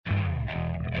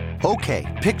Okay,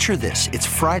 picture this. It's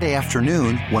Friday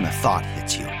afternoon when a thought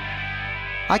hits you.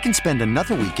 I can spend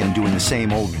another weekend doing the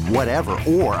same old whatever,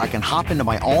 or I can hop into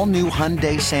my all-new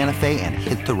Hyundai Santa Fe and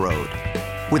hit the road.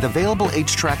 With available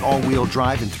H-Track all-wheel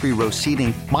drive and 3-row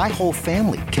seating, my whole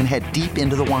family can head deep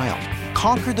into the wild.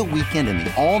 Conquer the weekend in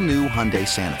the all-new Hyundai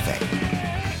Santa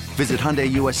Fe. Visit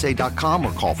HyundaiUSA.com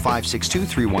or call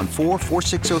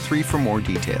 562-314-4603 for more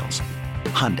details.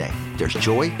 Hyundai, there's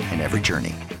joy in every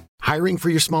journey. Hiring for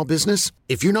your small business?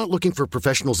 If you're not looking for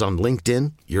professionals on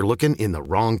LinkedIn, you're looking in the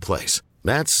wrong place.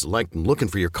 That's like looking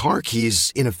for your car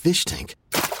keys in a fish tank.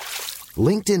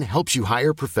 LinkedIn helps you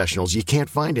hire professionals you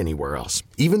can't find anywhere else,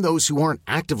 even those who aren't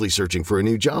actively searching for a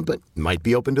new job but might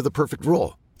be open to the perfect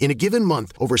role. In a given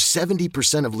month, over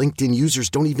 70% of LinkedIn users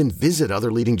don't even visit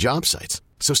other leading job sites.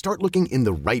 So start looking in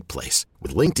the right place.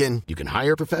 With LinkedIn, you can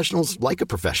hire professionals like a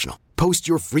professional. Post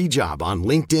your free job on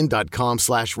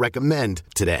linkedin.com/recommend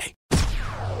today. A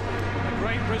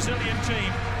great Brazilian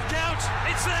team. Doubt,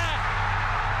 it's there.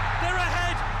 They're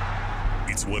ahead.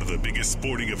 It's one of the biggest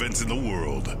sporting events in the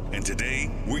world. And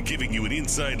today, we're giving you an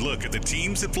inside look at the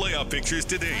teams and playoff pictures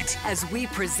to date. As we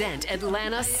present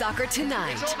Atlanta Soccer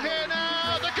Tonight. It's on here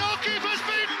now. The goalkeeper's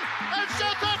beaten, and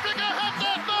South Africa have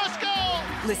their first goal.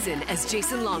 Listen as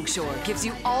Jason Longshore gives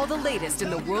you all the latest in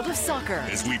the world of soccer.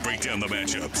 As we break down the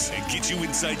matchups and get you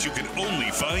insights you can only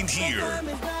find here.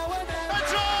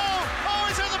 That's all. Oh,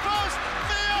 he's in the post.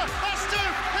 Villa has to.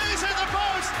 He's in the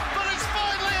post, but it's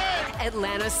finally in.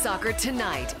 Atlanta Soccer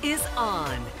Tonight is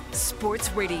on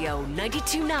Sports Radio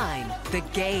 92.9 The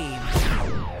Game.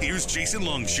 Here's Jason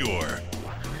Longshore.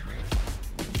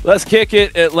 Let's kick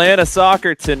it. Atlanta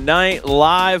Soccer Tonight,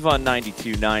 live on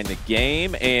 92.9 The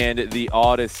Game and the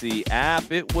Odyssey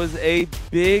app. It was a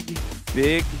big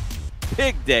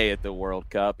day at the World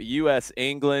Cup. U.S.,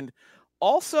 England.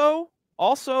 Also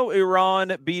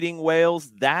Iran beating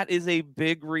Wales. That is a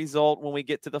big result when we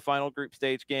get to the final group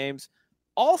stage games.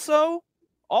 Also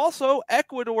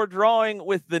Ecuador drawing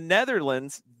with the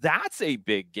Netherlands. That's a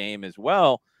big game as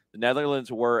well. The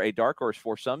Netherlands were a dark horse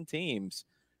for some teams.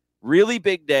 Really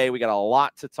big day. We got a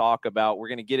lot to talk about. We're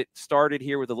going to get it started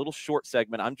here with a little short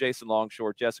segment. I'm Jason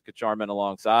Longshore, Jessica Charman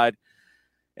alongside.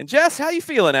 And Jess, how you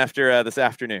feeling after this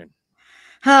afternoon?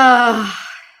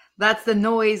 That's the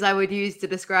noise I would use to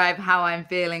describe how I'm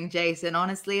feeling, Jason.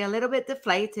 Honestly, a little bit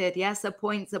deflated. Yes, a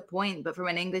point's a point, but from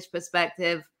an English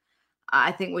perspective,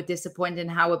 I think we're disappointed in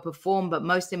how we performed. But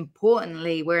most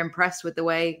importantly, we're impressed with the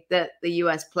way that the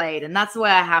US played. And that's the way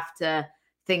I have to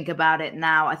think about it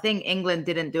now. I think England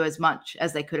didn't do as much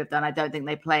as they could have done. I don't think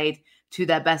they played to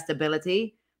their best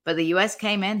ability, but the US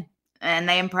came in and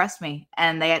they impressed me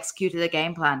and they executed a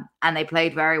game plan and they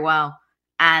played very well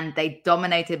and they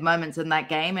dominated moments in that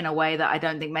game in a way that I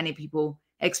don't think many people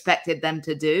expected them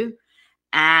to do.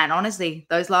 And honestly,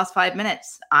 those last 5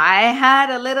 minutes, I had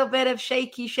a little bit of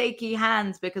shaky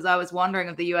hands because I was wondering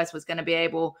if the US was going to be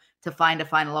able to find a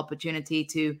final opportunity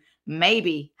to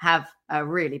maybe have a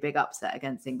really big upset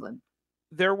against England.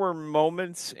 There were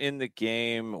moments in the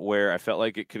game where I felt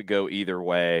like it could go either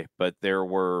way, but there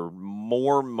were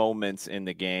more moments in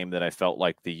the game that I felt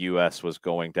like the U.S. was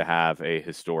going to have a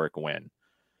historic win.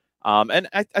 And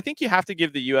I think you have to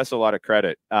give the U.S. a lot of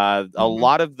credit. A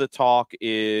lot of the talk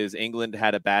is England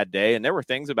had a bad day, and there were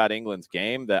things about England's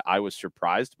game that I was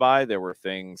surprised by. There were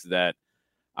things that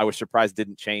I was surprised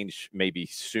didn't change maybe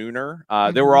sooner.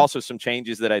 There were also some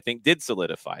changes that I think did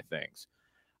solidify things.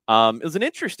 It was an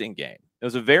interesting game. It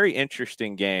was a very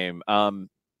interesting game.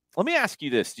 Let me ask you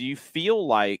this. Do you feel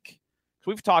like,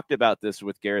 we've talked about this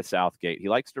with Gareth Southgate, he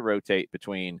likes to rotate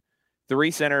between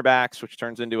 3 center backs, which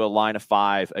turns into a line of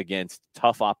 5 against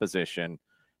tough opposition. And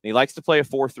he likes to play a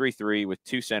 4-3-3 with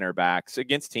 2 center backs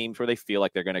against teams where they feel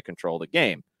like they're going to control the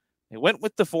game. They went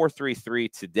with the 4-3-3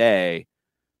 today.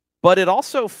 But it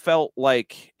also felt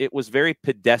like it was very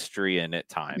pedestrian at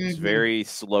times, very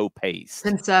slow paced.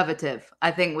 Conservative, I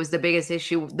think, was the biggest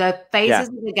issue. The phases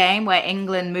of the game where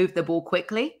England moved the ball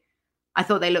quickly, I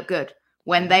thought they looked good.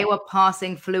 When they were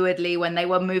passing fluidly, when they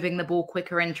were moving the ball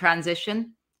quicker in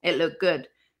transition, it looked good.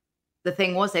 The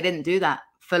thing was, they didn't do that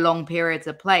for long periods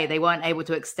of play. They weren't able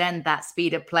to extend that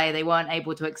speed of play. They weren't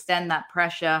able to extend that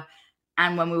pressure.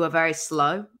 And when we were very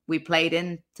slow, we played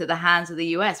into the hands of the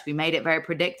US. We made it very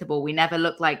predictable. We never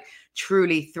looked like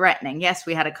truly threatening. Yes,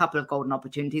 we had a couple of golden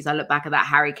opportunities. I look back at that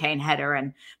Harry Kane header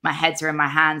and my heads are in my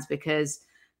hands because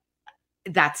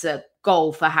that's a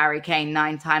goal for Harry Kane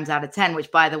 9 times out of 10, which,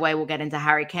 by the way, we'll get into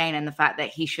Harry Kane and the fact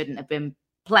that he shouldn't have been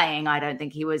playing. I don't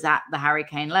think he was at the Harry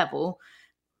Kane level.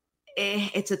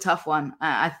 It's a tough one.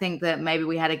 I think that maybe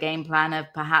we had a game plan of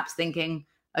perhaps thinking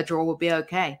a draw would be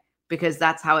okay. because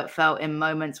that's how it felt in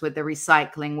moments with the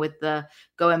recycling, with the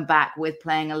going back, with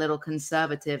playing a little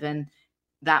conservative. And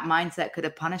that mindset could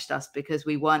have punished us because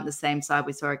we weren't the same side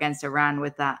we saw against Iran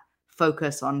with that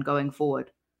focus on going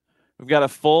forward. We've got a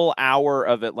full hour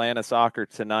of Atlanta soccer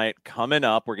tonight coming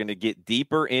up. We're going to get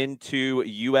deeper into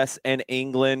U.S. and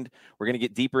England. We're going to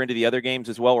get deeper into the other games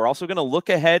as well. We're also going to look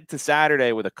ahead to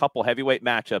Saturday with a couple heavyweight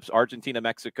matchups, Argentina,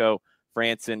 Mexico,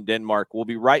 France, and Denmark. We'll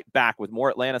be right back with more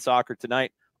Atlanta soccer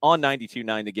tonight on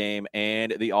 92.9 The Game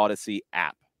and the Odyssey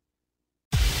app.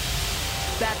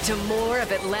 Back to more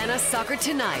of Atlanta Soccer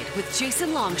Tonight with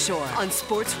Jason Longshore on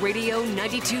Sports Radio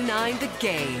 92.9 The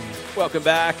Game. Welcome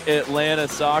back, Atlanta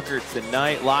Soccer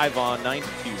Tonight, live on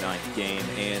 92.9 The Game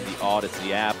and the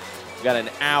Odyssey app. We've got an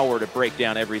hour to break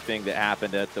down everything that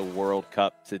happened at the World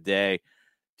Cup today.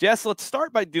 Jess, let's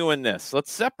start by doing this.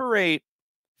 Let's separate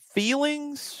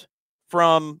feelings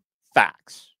from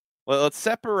facts. Let's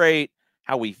separate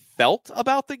how we felt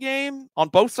about the game on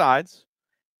both sides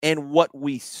and what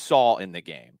we saw in the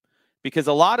game. Because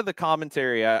a lot of the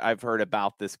commentary I've heard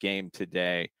about this game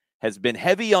today has been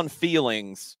heavy on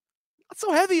feelings, not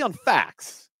so heavy on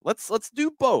facts. Let's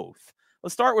do both.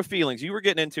 Let's start with feelings. You were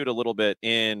getting into it a little bit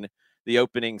in the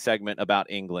opening segment about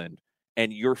England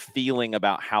and your feeling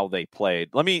about how they played.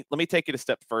 Let me take it a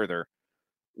step further.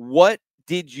 What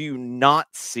did you not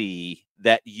see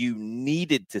that you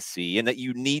needed to see and that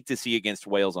you need to see against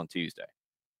Wales on Tuesday?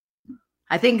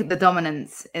 I think the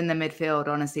dominance in the midfield,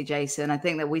 honestly, Jason, I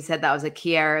think that we said that was a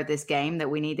key area of this game that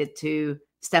we needed to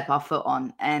step our foot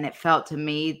on. And it felt to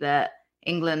me that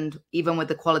England, even with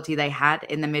the quality they had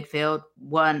in the midfield,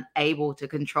 weren't able to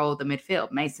control the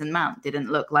midfield. Mason Mount didn't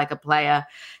look like a player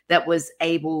that was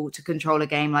able to control a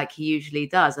game like he usually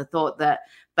does. I thought that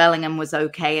Bellingham was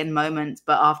okay in moments,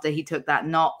 but after he took that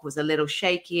knock was a little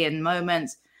shaky in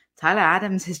moments. Tyler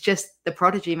Adams is just the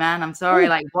prodigy, man. I'm sorry.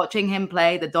 Like watching him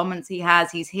play, the dominance he has,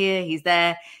 he's here, he's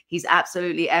there. He's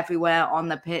absolutely everywhere on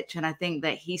the pitch. And I think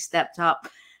that he stepped up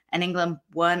and England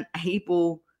weren't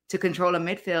able to control a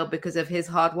midfield because of his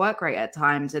hard work rate at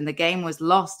times. And the game was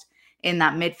lost in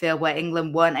that midfield where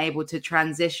England weren't able to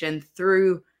transition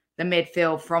through the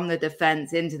midfield from the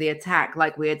defense into the attack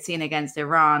like we had seen against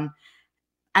Iran.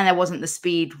 And there wasn't the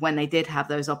speed when they did have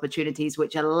those opportunities,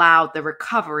 which allowed the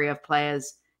recovery of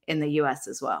players in the U.S.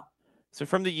 as well. So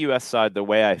from the U.S. side, the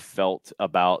way I felt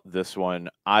about this one,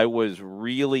 I was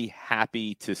really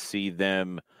happy to see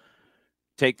them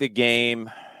take the game,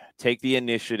 take the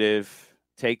initiative,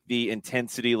 take the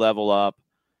intensity level up,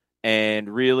 and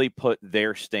really put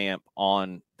their stamp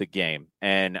on the game.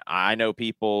 And I know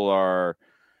people are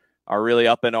really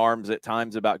up in arms at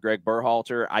times about Greg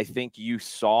Berhalter. I think you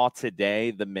saw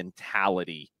today the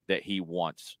mentality that he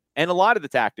wants. And a lot of the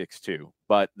tactics too,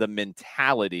 but the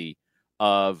mentality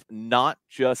of not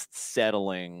just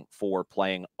settling for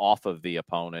playing off of the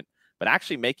opponent, but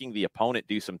actually making the opponent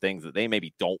do some things that they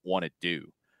maybe don't want to do.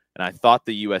 And I thought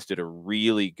the U.S. did a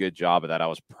really good job of that. I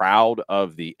was proud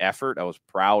of the effort. I was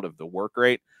proud of the work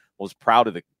rate. I was proud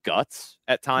of the guts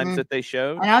at times that they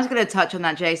showed. And I was going to touch on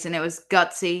that, Jason. It was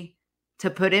gutsy to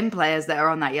put in players that are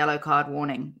on that yellow card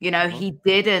warning. You know, he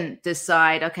didn't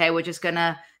decide, okay, we're just going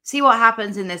to see what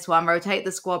happens in this one, rotate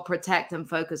the squad, protect and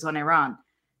focus on Iran.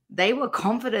 They were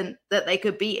confident that they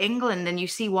could beat England, and you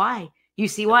see why. You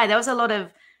see why. There was a lot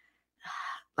of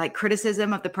like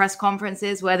criticism of the press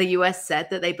conferences where the US said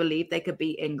that they believed they could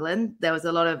beat England. There was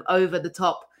a lot of over the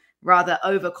top, rather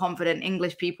overconfident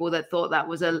English people that thought that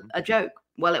was a joke.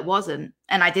 Well, it wasn't.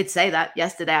 And I did say that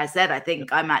yesterday. I said, I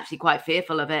think I'm actually quite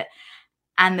fearful of it.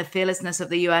 And the fearlessness of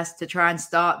the US to try and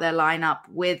start their lineup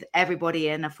with everybody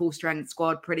in a full strength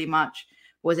squad pretty much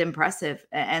was impressive.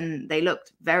 And they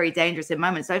looked very dangerous in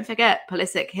moments. Don't forget,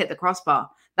 Pulisic hit the crossbar.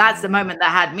 That's the moment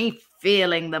that had me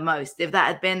feeling the most. If that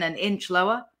had been an inch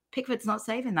lower, Pickford's not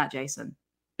saving that, Jason.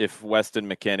 If Weston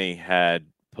McKennie had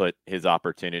put his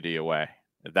opportunity away,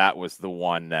 that was the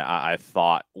one that I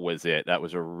thought was it. That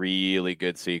was a really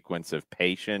good sequence of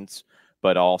patience,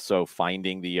 but also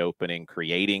finding the opening,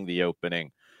 creating the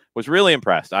opening. Was really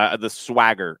impressed. The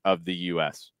swagger of the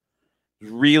U.S.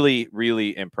 Really,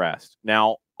 really impressed.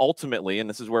 Now, ultimately, and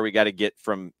this is where we got to get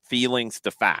from feelings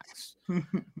to facts.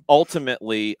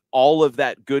 Ultimately, all of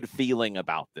that good feeling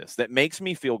about this, that makes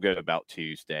me feel good about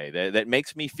Tuesday, that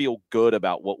makes me feel good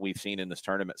about what we've seen in this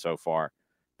tournament so far.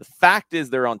 The fact is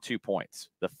they're on 2 points.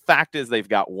 The fact is they've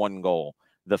got one goal.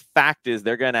 The fact is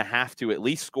they're going to have to at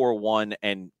least score one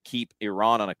and keep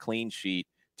Iran on a clean sheet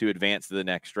to advance to the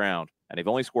next round. And they've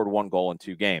only scored one goal in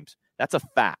 2 games. That's a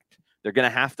fact. They're going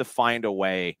to have to find a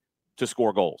way to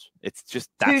score goals. It's just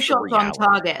that's 2 shots on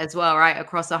target as well, right?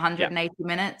 Across 180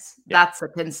 minutes. Yeah. That's a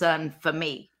concern for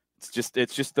me.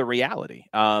 It's just the reality.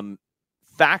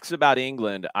 Facts about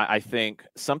England, I think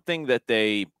something that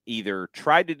they either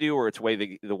tried to do or it's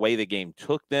the way the game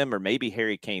took them, or maybe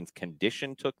Harry Kane's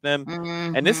condition took them.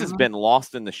 Mm-hmm. And this has been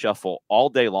lost in the shuffle all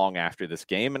day long after this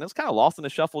game. And it was kind of lost in the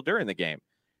shuffle during the game.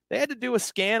 They had to do a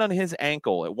scan on his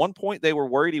ankle. At one point, they were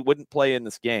worried he wouldn't play in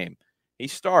this game. He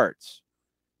starts.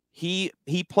 He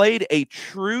played a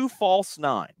true false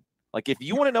nine. Like, if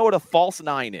you want to know what a false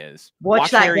nine is,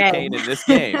 watch Harry Kane in this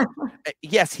game.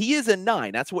 Yes, he is a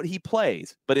 9. That's what he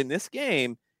plays. But in this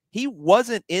game, he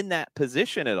wasn't in that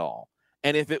position at all.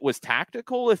 And if it was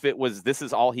tactical, if it was this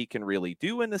is all he can really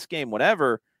do in this game,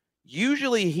 whatever,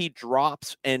 usually he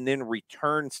drops and then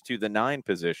returns to the 9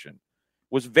 position.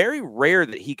 It was very rare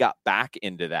that he got back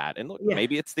into that. And look,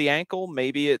 maybe it's the ankle,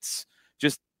 maybe it's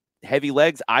just heavy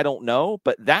legs. I don't know.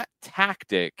 But that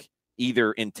tactic,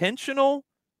 either intentional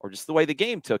or just the way the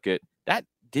game took it, that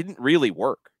didn't really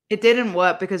work. It didn't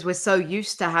work because we're so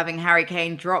used to having Harry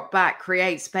Kane drop back,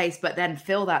 create space, but then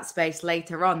fill that space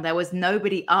later on. There was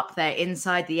nobody up there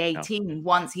inside the 18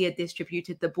 once he had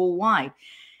distributed the ball wide.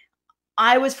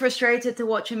 I was frustrated to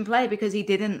watch him play because he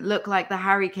didn't look like the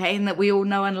Harry Kane that we all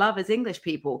know and love as English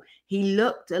people. He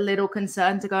looked a little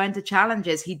concerned to go into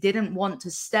challenges. He didn't want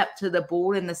to step to the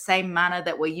ball in the same manner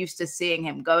that we're used to seeing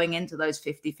him going into those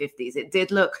 50-50s. It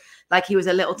did look like he was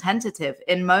a little tentative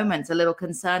in moments, a little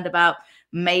concerned about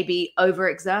maybe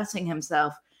overexerting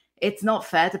himself. It's not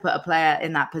fair to put a player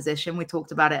in that position. We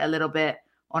talked about it a little bit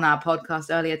on our podcast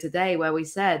earlier today, where we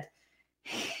said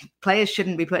players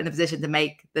shouldn't be put in a position to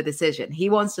make the decision. He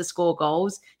wants to score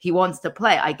goals. He wants to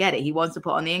play. I get it. He wants to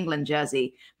put on the England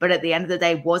jersey. But at the end of the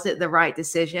day, was it the right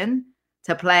decision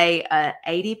to play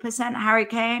 80% Harry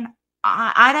Kane?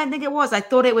 I don't think it was. I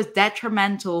thought it was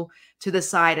detrimental to the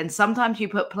side. And sometimes you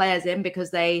put players in because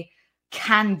they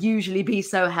can usually be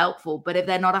so helpful. But if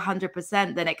they're not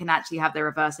 100%, then it can actually have the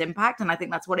reverse impact. And I think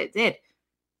that's what it did.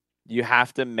 You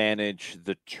have to manage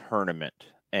the tournament.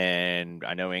 And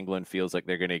I know England feels like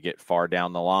they're going to get far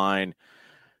down the line,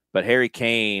 but Harry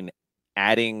Kane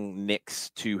adding nicks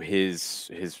to his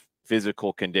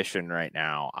physical condition right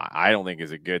now, I don't think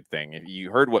is a good thing.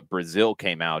 You heard what Brazil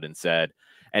came out and said,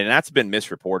 and that's been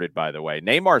misreported, by the way.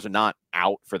 Neymar's not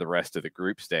out for the rest of the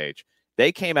group stage.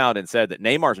 They came out and said that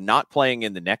Neymar's not playing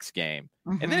in the next game.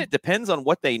 Mm-hmm. And then it depends on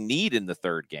what they need in the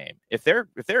third game. If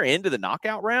they're into the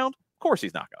knockout round, of course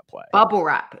he's not going to play. Bubble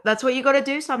wrap. That's what you got to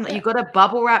do. You got to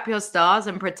bubble wrap your stars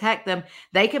and protect them.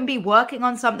 They can be working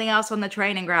on something else on the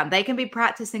training ground. They can be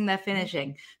practicing their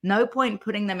finishing. No point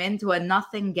putting them into a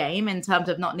nothing game in terms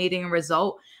of not needing a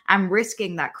result and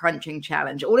risking that crunching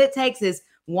challenge. All it takes is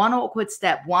one awkward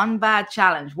step, one bad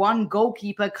challenge, one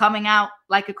goalkeeper coming out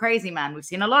like a crazy man. We've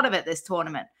seen a lot of it this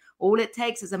tournament. All it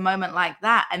takes is a moment like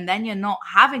that. And then you're not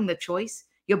having the choice.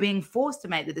 You're being forced to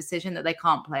make the decision that they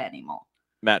can't play anymore.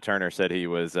 Matt Turner said he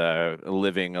was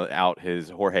living out his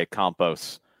Jorge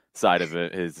Campos side of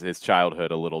it, his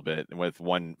childhood a little bit with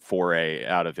one foray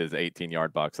out of his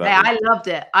 18-yard box. I loved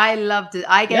it.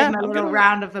 I gave him a little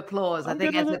round of applause. I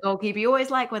think as a goalkeeper, you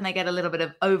always like when they get a little bit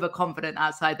of overconfident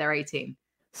outside their 18.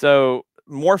 So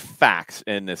more facts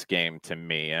in this game to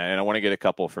me, and I want to get a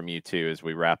couple from you too as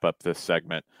we wrap up this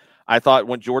segment. I thought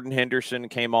when Jordan Henderson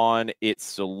came on, it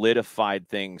solidified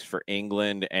things for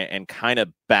England and kind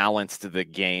of balanced the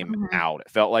game out. It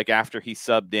felt like after he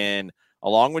subbed in,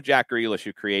 along with Jack Grealish,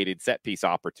 who created set-piece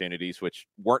opportunities, which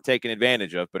weren't taken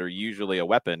advantage of, but are usually a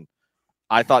weapon,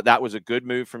 I thought that was a good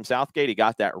move from Southgate. He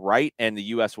got that right, and the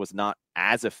U.S. was not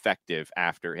as effective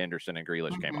after Henderson and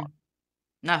Grealish came on.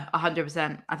 No,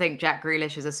 100%. I think Jack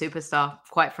Grealish is a superstar,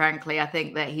 quite frankly. I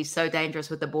think that he's so dangerous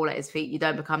with the ball at his feet. You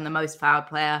don't become the most fouled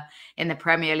player in the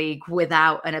Premier League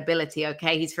without an ability,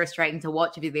 okay? He's frustrating to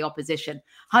watch if you're the opposition.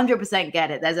 100% get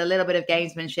it. There's a little bit of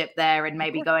gamesmanship there and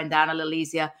maybe going down a little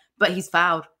easier, but he's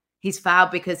fouled. He's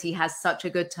fouled because he has such a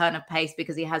good turn of pace,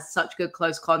 because he has such good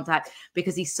close contact,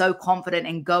 because he's so confident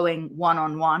in going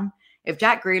one-on-one. If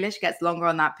Jack Grealish gets longer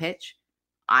on that pitch,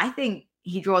 I think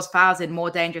he draws fouls in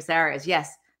more dangerous areas.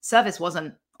 Yes, service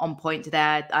wasn't on point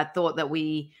today. I thought that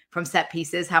from set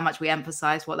pieces, how much we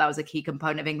emphasized what that was a key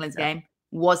component of England's game,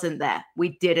 wasn't there.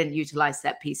 We didn't utilize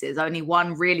set pieces. Only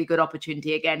one really good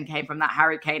opportunity, again, came from that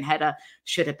Harry Kane header.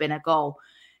 Should have been a goal.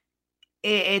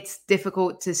 It's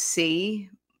difficult to see,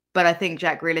 but I think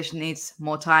Jack Grealish needs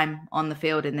more time on the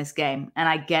field in this game. And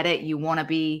I get it. You want to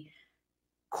be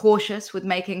cautious with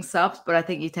making subs, but I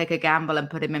think you take a gamble and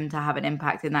put him in to have an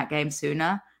impact in that game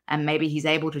sooner. And maybe he's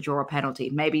able to draw a penalty.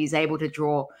 Maybe he's able to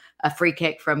draw a free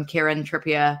kick from Kieran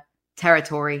Trippier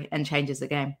territory and changes the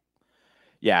game.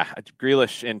 Yeah,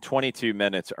 Grealish in 22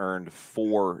 minutes earned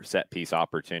 4 set-piece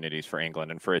opportunities for England.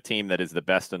 And for a team that is the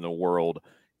best in the world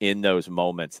in those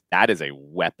moments, that is a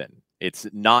weapon. It's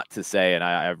not to say, and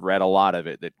I've read a lot of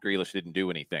it, that Grealish didn't do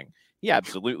anything. He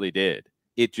absolutely did.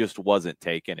 It just wasn't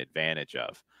taken advantage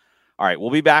of. All right,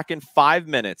 we'll be back in 5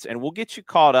 minutes, and we'll get you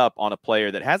caught up on a player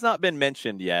that has not been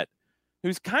mentioned yet,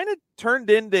 who's kind of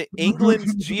turned into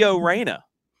England's Gio Reyna.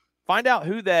 Find out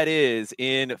who that is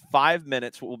in 5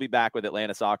 minutes. We'll be back with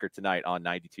Atlanta Soccer Tonight on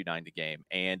 92.9 The Game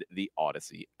and the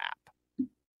Odyssey app.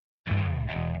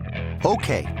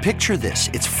 Okay, picture this.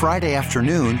 It's Friday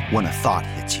afternoon when a thought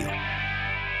hits you.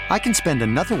 I can spend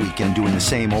another weekend doing the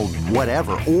same old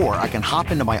whatever, or I can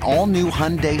hop into my all-new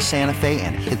Hyundai Santa Fe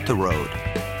and hit the road.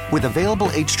 With available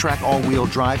H-Track all-wheel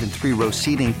drive and 3-row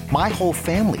seating, my whole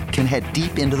family can head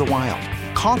deep into the wild.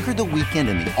 Conquer the weekend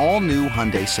in the all-new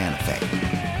Hyundai Santa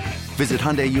Fe. Visit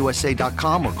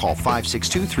HyundaiUSA.com or call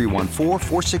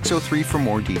 562-314-4603 for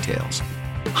more details.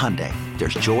 Hyundai,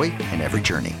 there's joy in every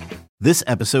journey. This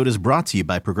episode is brought to you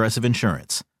by Progressive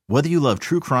Insurance. Whether you love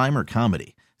true crime or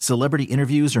comedy, celebrity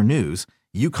interviews or news,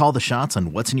 you call the shots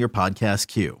on what's in your podcast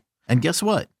queue. And guess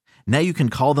what? Now you can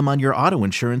call them on your auto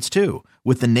insurance too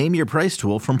with the Name Your Price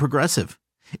tool from Progressive.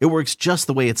 It works just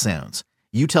the way it sounds.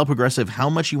 You tell Progressive how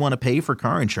much you want to pay for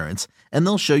car insurance, and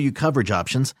they'll show you coverage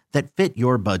options that fit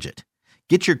your budget.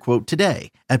 Get your quote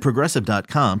today at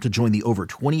Progressive.com to join the over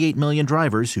 28 million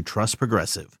drivers who trust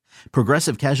Progressive.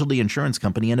 Progressive Casualty Insurance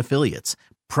Company and Affiliates.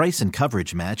 Price and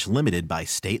coverage match limited by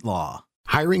state law.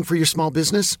 Hiring for your small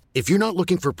business? If you're not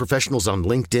looking for professionals on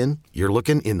LinkedIn, you're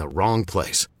looking in the wrong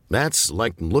place. That's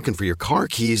like looking for your car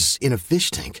keys in a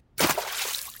fish tank.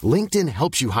 LinkedIn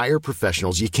helps you hire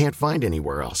professionals you can't find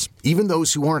anywhere else, even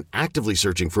those who aren't actively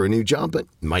searching for a new job but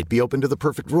might be open to the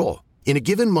perfect role. In a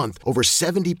given month, over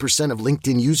 70% of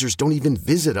LinkedIn users don't even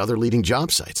visit other leading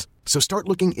job sites. So start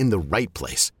looking in the right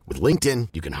place. With LinkedIn,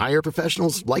 you can hire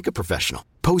professionals like a professional.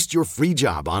 Post your free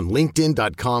job on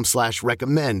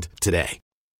linkedin.com/recommend today.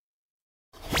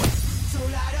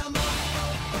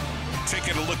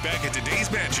 Taking a look back at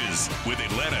today's matches with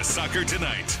Atlanta Soccer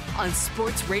Tonight on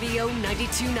Sports Radio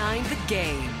 92.9 The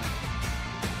Game.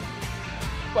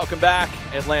 Welcome back.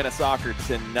 Atlanta Soccer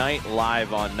Tonight,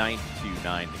 live on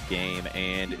 92.9 The Game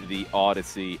and the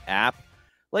Odyssey app.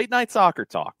 Late night soccer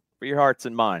talk for your hearts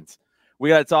and minds. We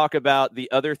got to talk about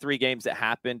the other 3 games that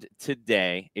happened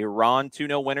today. Iran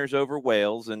 2-0 winners over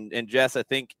Wales. And Jess, I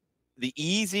think the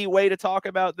easy way to talk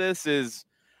about this is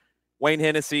Wayne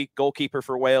Hennessy, goalkeeper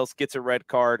for Wales, gets a red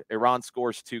card. Iran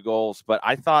scores 2 goals. But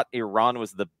I thought Iran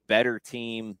was the better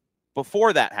team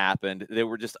before that happened. They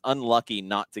were just unlucky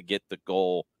not to get the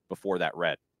goal before that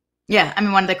red. Yeah, I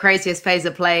mean, one of the craziest phase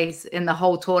of plays in the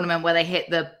whole tournament where they hit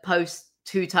the post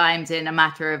 2 times in a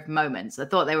matter of moments. I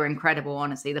thought they were incredible,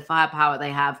 honestly. The firepower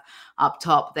they have up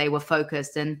top, they were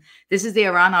focused. And this is the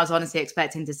Iran I was honestly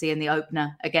expecting to see in the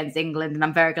opener against England. And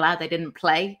I'm very glad they didn't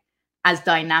play as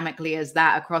dynamically as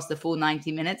that across the full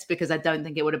 90 minutes, because I don't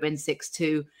think it would have been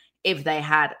 6-2 if they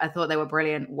had. I thought they were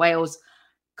brilliant. Wales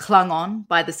clung on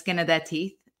by the skin of their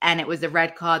teeth, and it was the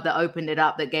red card that opened it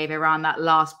up, that gave Iran that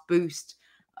last boost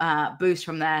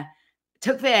from there.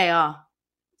 Took VAR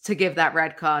to give that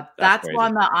red card. That's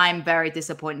one that I'm very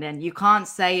disappointed in. You can't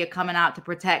say you're coming out to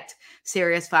protect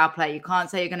serious foul play. You can't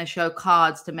say you're going to show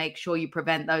cards to make sure you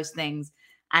prevent those things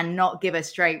and not give a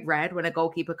straight red when a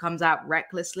goalkeeper comes out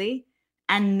recklessly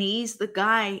and knees the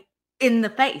guy in the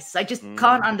face. I just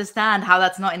can't understand how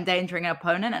that's not endangering an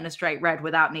opponent, and a straight red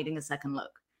without needing a second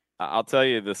look. I'll tell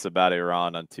you this about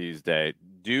Iran on Tuesday.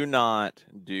 Do not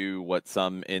do what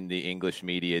some in the English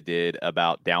media did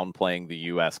about downplaying the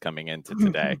U.S. coming into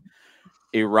today.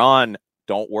 Iran,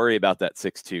 don't worry about that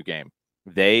 6-2 game.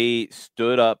 They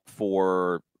stood up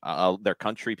for their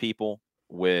country people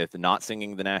with not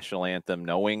singing the national anthem,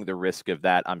 knowing the risk of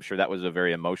that. I'm sure that was a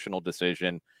very emotional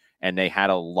decision, and they had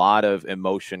a lot of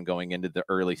emotion going into the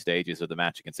early stages of the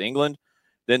match against England.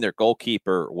 Then their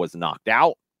goalkeeper was knocked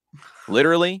out,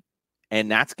 literally. And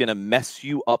that's going to mess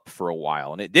you up for a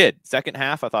while. And it did. Second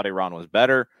half, I thought Iran was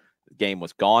better. The game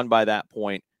was gone by that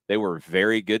point. They were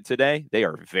very good today. They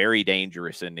are very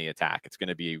dangerous in the attack. It's going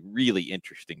to be a really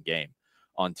interesting game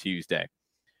on Tuesday.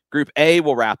 Group A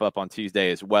will wrap up on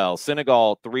Tuesday as well.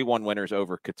 Senegal 3-1 winners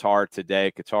over Qatar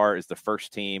today. Qatar is the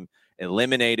first team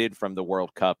eliminated from the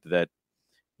World Cup that,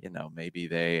 you know, maybe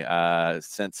they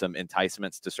sent some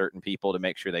enticements to certain people to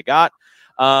make sure they got,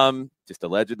 just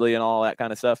allegedly and all that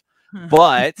kind of stuff.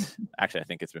 But actually, I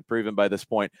think it's been proven by this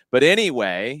point. But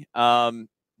anyway,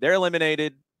 they're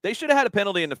eliminated. They should have had a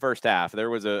penalty in the first half. There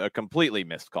was a completely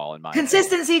missed call in my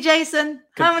consistency, opinion. Jason.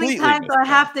 How many times do I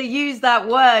have to use that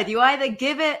word? You either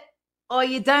give it or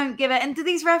you don't give it. And do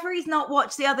these referees not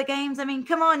watch the other games? I mean,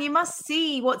 come on, you must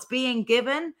see what's being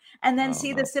given and then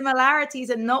see the similarities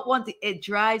and not want to. It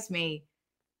drives me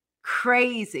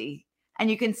crazy.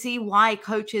 And you can see why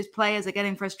coaches, players are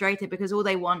getting frustrated because all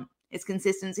they want is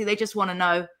consistency. They just want to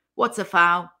know what's a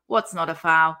foul, what's not a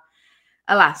foul.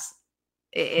 Alas,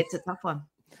 it's a tough one.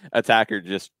 Attacker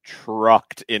just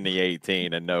trucked in the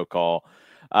 18 and no call.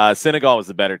 Senegal was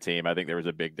the better team. I think there was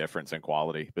a big difference in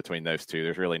quality between those two.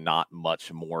 There's really not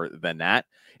much more than that.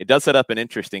 It does set up an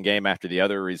interesting game after the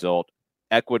other result.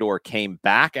 Ecuador came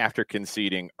back after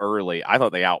conceding early. I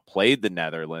thought they outplayed the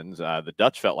Netherlands. The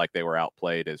Dutch felt like they were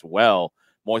outplayed as well.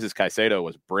 Moises Caicedo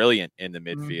was brilliant in the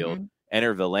midfield.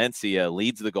 Enner Valencia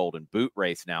leads the Golden Boot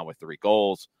race now with 3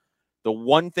 goals. The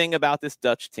one thing about this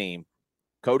Dutch team,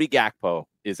 Cody Gakpo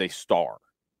is a star.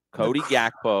 Cody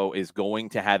Gakpo is going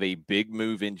to have a big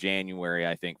move in January,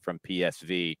 I think, from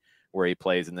PSV, where he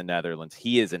plays in the Netherlands.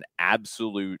 He is an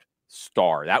absolute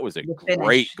star. That was a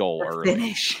great goal early.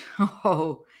 Finish.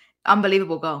 Oh,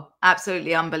 unbelievable goal.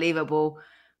 Absolutely unbelievable.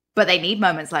 But they need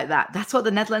moments like that. That's what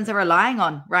the Netherlands are relying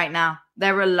on right now.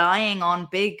 They're relying on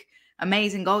big,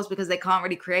 amazing goals because they can't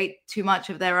really create too much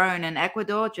of their own. And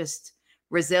Ecuador just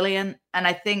resilient. And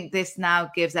I think this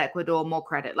now gives Ecuador more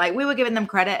credit. Like we were giving them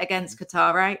credit against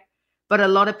Qatar, right? But a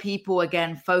lot of people,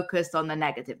 again, focused on the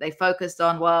negative. They focused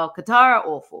on, well, Qatar are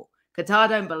awful. Qatar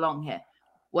don't belong here.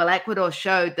 Well, Ecuador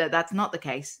showed that that's not the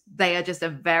case. They are just a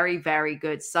very, very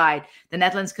good side. The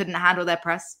Netherlands couldn't handle their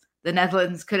press. The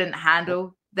Netherlands couldn't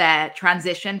handle their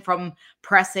transition from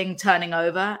pressing, turning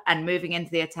over, and moving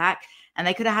into the attack. And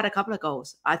they could have had a couple of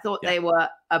goals. I thought they were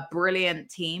a brilliant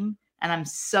team. And I'm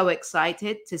so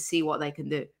excited to see what they can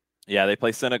do. Yeah, they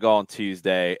play Senegal on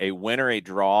Tuesday. A win or a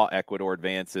draw, Ecuador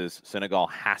advances. Senegal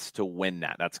has to win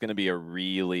that. That's going to be a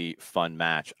really fun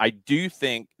match. I do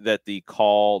think that the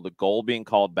goal being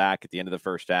called back at the end of the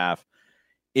first half,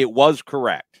 it was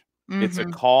correct. It's a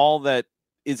call that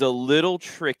is a little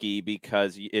tricky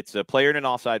because it's a player in an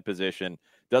offside position,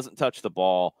 doesn't touch the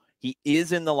ball. He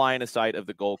is in the line of sight of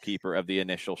the goalkeeper of the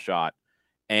initial shot.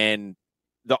 And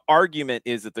the argument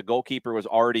is that the goalkeeper was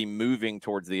already moving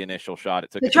towards the initial shot.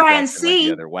 It took to try and see,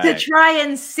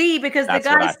 because the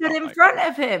guy stood in front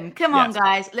of him. Come on,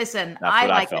 guys. Listen, I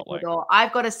like Ecuador.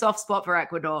 I've got a soft spot for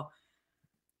Ecuador.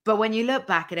 But when you look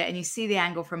back at it and you see the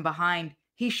angle from behind,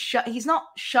 he's not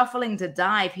shuffling to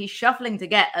dive. He's shuffling to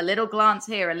get a little glance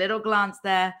here, a little glance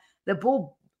there. The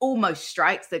ball almost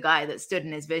strikes the guy that stood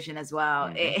in his vision as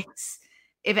well.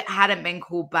 If it hadn't been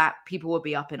called back, people would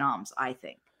be up in arms, I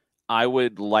think. I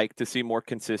would like to see more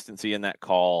consistency in that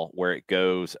call where it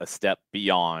goes a step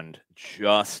beyond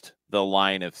just the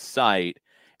line of sight.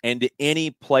 And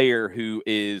any player who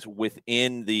is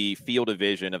within the field of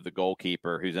vision of the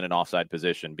goalkeeper who's in an offside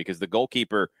position, because the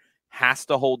goalkeeper has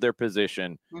to hold their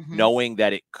position knowing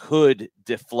that it could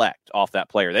deflect off that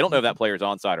player. They don't know if that player is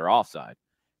onside or offside.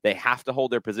 They have to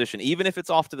hold their position. Even if it's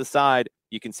off to the side,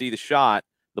 you can see the shot,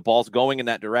 the ball's going in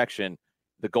that direction.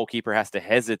 The goalkeeper has to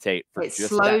hesitate for just that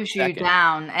second. It slows you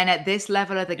down. And at this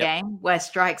level of the game, where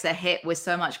strikes are hit with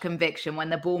so much conviction, when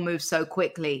the ball moves so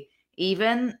quickly,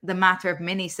 even the matter of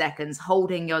milliseconds,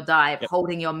 holding your dive,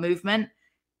 holding your movement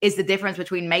is the difference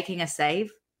between making a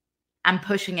save and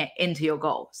pushing it into your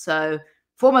goal. So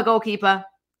former goalkeeper,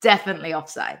 definitely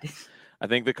offside. I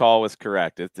think the call was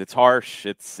correct. It's harsh.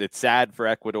 It's sad for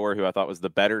Ecuador, who I thought was the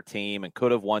better team and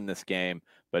could have won this game.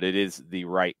 But it is the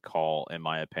right call, in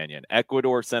my opinion.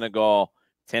 Ecuador, Senegal,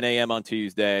 10 a.m. on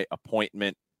Tuesday,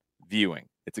 appointment viewing.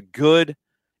 It's a good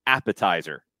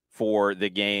appetizer for the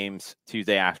games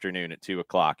Tuesday afternoon at 2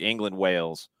 o'clock. England,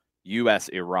 Wales, U.S.,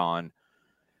 Iran.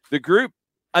 The group,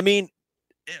 I mean,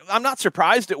 I'm not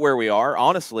surprised at where we are,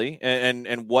 honestly,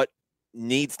 and what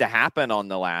needs to happen on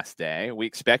the last day. We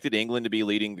expected England to be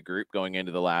leading the group going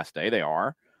into the last day. They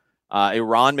are.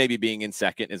 Iran maybe being in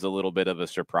second is a little bit of a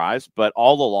surprise, but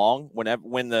all along,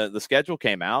 when the schedule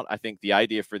came out, I think the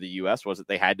idea for the U.S. was that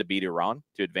they had to beat Iran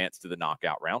to advance to the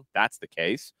knockout round. That's the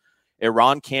case.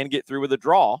 Iran can get through with a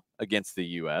draw against the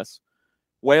U.S.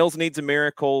 Wales needs a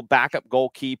miracle. Backup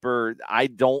goalkeeper. I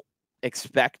don't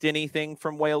expect anything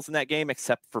from Wales in that game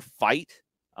except for fight.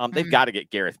 They've got to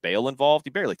get Gareth Bale involved. He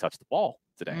barely touched the ball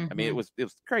today. I mean, it was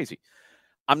crazy.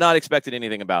 I'm not expecting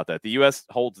anything about that. The U.S.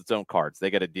 holds its own cards. They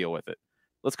got to deal with it.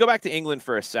 Let's go back to England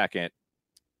for a second.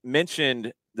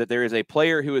 Mentioned that there is a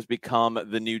player who has become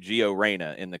the new Gio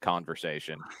Reyna in the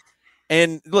conversation.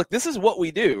 And look, this is what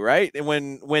we do, right? And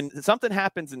when something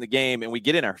happens in the game and we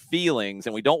get in our feelings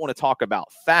and we don't want to talk about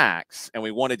facts and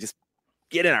we want to just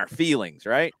get in our feelings,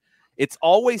 right? It's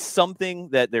always something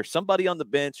that there's somebody on the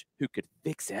bench who could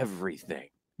fix everything.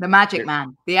 The magic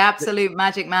man, the absolute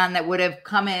magic man that would have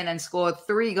come in and scored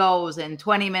 3 goals in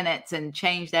 20 minutes and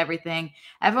changed everything.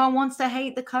 Everyone wants to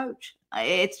hate the coach.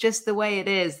 It's just the way it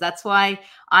is. That's why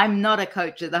I'm not a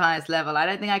coach at the highest level. I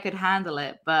don't think I could handle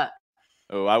it, but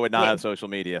I would not have social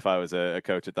media if I was a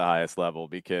coach at the highest level,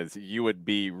 because you would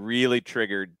be really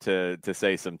triggered to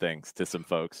say some things to some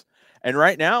folks. And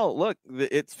right now, look,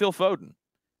 it's Phil Foden.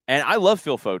 And I love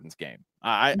Phil Foden's game.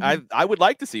 I would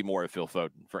like to see more of Phil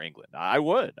Foden for England. I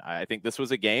would. I think this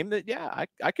was a game that,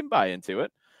 I can buy into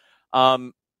it.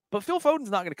 But Phil Foden's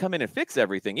not going to come in and fix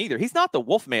everything either. He's not the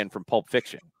Wolfman from Pulp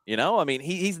Fiction. I mean,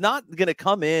 he's not going to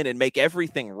come in and make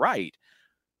everything right.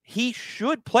 He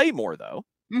should play more, though.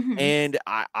 Mm-hmm. And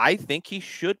I think he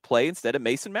should play instead of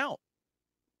Mason Mount.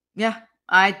 Yeah,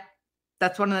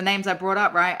 that's one of the names I brought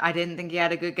up, right? I didn't think he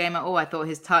had a good game at all. I thought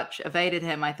his touch evaded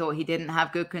him. I thought he didn't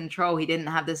have good control. He didn't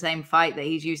have the same fight that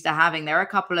he's used to having. There are a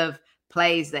couple of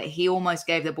plays that he almost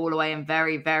gave the ball away in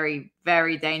very, very,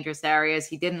 very dangerous areas.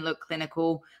 He didn't look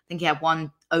clinical. I think he had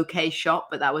one okay shot,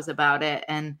 but that was about it.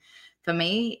 And for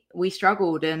me, we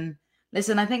struggled. And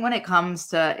listen, I think when it comes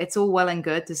to, it's all well and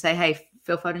good to say, hey,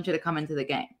 Phil Foden should have come into the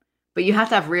game, but you have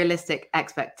to have realistic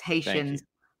expectations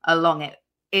along it.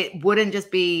 It wouldn't just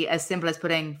be as simple as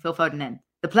putting Phil Foden in.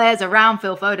 The players around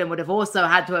Phil Foden would have also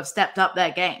had to have stepped up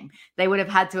their game. They would have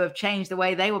had to have changed the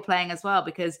way they were playing as well,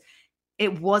 because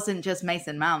it wasn't just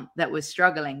Mason Mount that was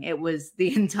struggling. It was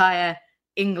the entire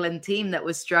England team that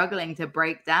was struggling to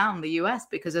break down the US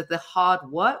because of the hard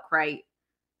work rate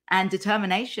and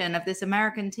determination of this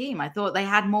American team. I thought they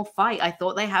had more fight. I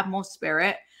thought they had more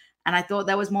spirit. And I thought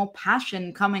there was more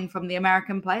passion coming from the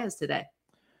American players today.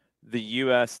 The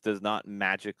U.S. does not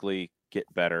magically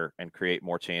get better and create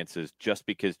more chances just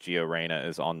because Gio Reyna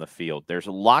is on the field. There's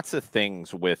lots of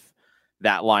things with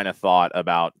that line of thought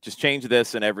about just change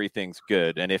this and everything's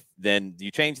good. And if then you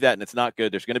change that and it's not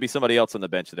good, there's going to be somebody else on the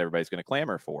bench that everybody's going to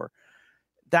clamor for.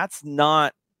 It's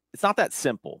not that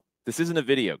simple. This isn't a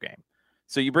video game.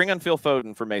 So you bring on Phil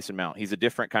Foden for Mason Mount. He's a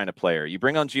different kind of player. You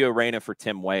bring on Gio Reyna for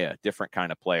Tim Weah, different kind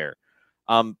of player.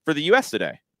 For the U.S.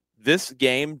 today, this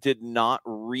game did not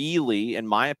really, in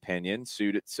my opinion,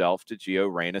 suit itself to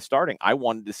Gio Reyna starting. I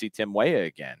wanted to see Tim Weah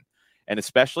again, and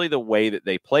especially the way that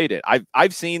they played it.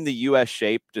 I've seen the U.S.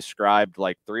 shape described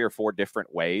like 3 or 4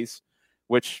 different ways,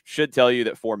 which should tell you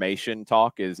that formation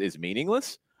talk is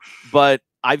meaningless. But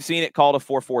I've seen it called a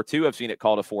 4-4-2. I've seen it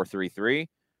called a 4-3-3.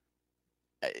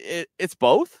 It's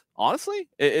both, honestly.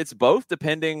 It's both,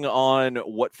 depending on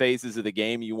what phases of the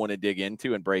game you want to dig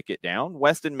into and break it down.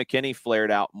 Weston McKennie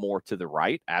flared out more to the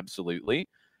right, absolutely,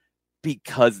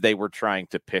 because they were trying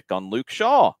to pick on Luke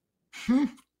Shaw.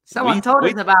 Someone told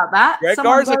us about that. Greg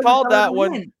Garza called that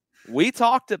one. We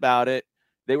talked about it.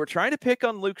 They were trying to pick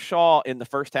on Luke Shaw in the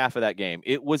first half of that game.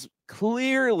 It was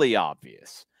clearly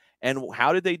obvious. And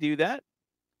how did they do that?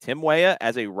 Tim Weah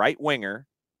as a right winger,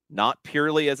 not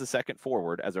purely as a second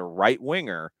forward, as a right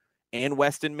winger, and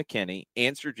Weston McKennie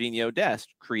and Sergiño Dest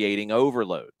creating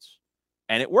overloads.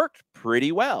 And it worked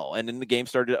pretty well. And then the game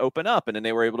started to open up, and then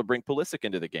they were able to bring Pulisic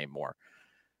into the game more.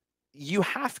 You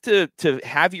have to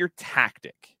have your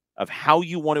tactic of how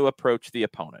you want to approach the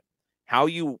opponent, how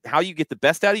you get the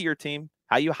best out of your team,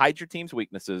 how you hide your team's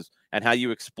weaknesses, and how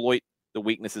you exploit the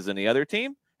weaknesses in the other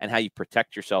team, and how you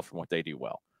protect yourself from what they do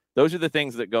well. Those are the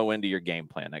things that go into your game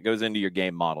plan. That goes into your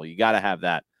game model. You got to have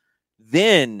that.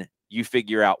 Then you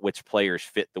figure out which players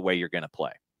fit the way you're going to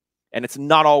play. And it's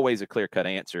not always a clear-cut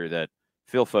answer that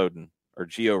Phil Foden or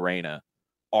Gio Reyna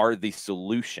are the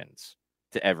solutions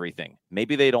to everything.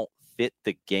 Maybe they don't fit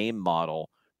the game model,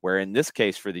 where in this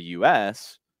case for the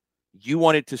U.S., you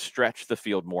wanted to stretch the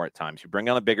field more at times. You bring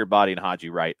on a bigger body and Haji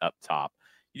Wright up top.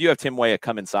 You do have Tim Weah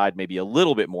come inside maybe a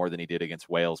little bit more than he did against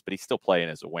Wales, but he's still playing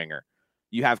as a winger.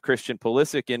 You have Christian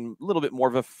Pulisic in a little bit more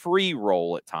of a free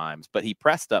role at times, but he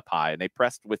pressed up high, and they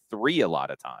pressed with 3 a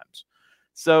lot of times.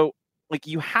 So,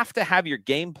 you have to have your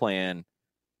game plan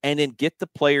and then get the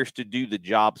players to do the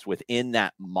jobs within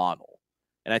that model.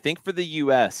 And I think for the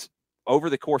U.S., over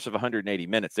the course of 180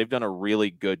 minutes, they've done a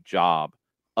really good job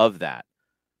of that.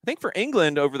 I think for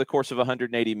England, over the course of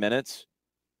 180 minutes,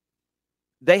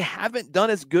 they haven't done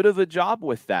as good of a job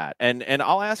with that. And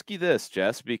I'll ask you this,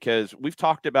 Jess, because we've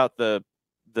talked about the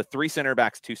 3 center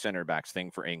backs, 2 center backs thing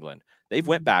for England. They've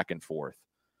went back and forth.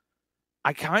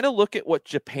 I kind of look at what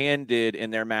Japan did in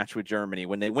their match with Germany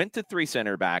when they went to 3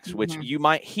 center backs, which you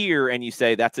might hear and you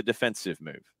say that's a defensive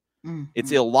move.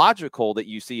 It's illogical that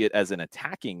you see it as an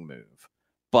attacking move.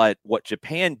 But what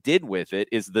Japan did with it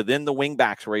is then the wing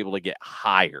backs were able to get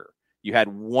higher. You had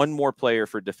one more player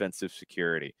for defensive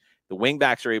security. The wing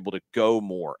backs are able to go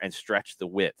more and stretch the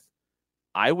width.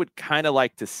 I would kind of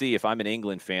like to see, if I'm an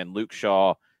England fan, Luke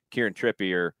Shaw, Kieran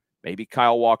Trippier, maybe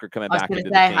Kyle Walker coming back into the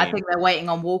team. I think they're waiting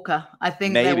on Walker.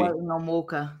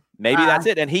 Maybe that's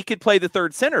it. And he could play the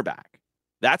third center back.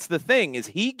 That's the thing, is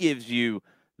he gives you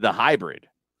the hybrid.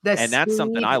 And that's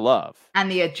something I love. And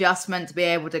the adjustment to be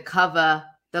able to cover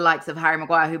the likes of Harry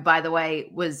Maguire, who, by the way,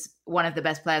 was one of the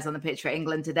best players on the pitch for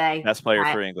England today. Best player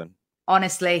for England.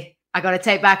 Honestly, I got to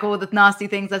take back all the nasty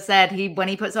things I've said. When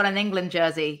he puts on an England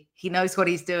jersey, he knows what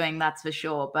he's doing, that's for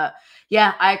sure. But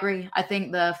yeah, I agree. I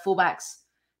think the fullbacks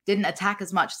didn't attack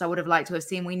as much as I would have liked to have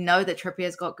seen. We know that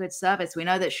Trippier's got good service. We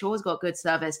know that Shaw's got good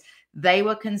service. They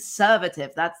were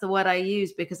conservative. That's the word I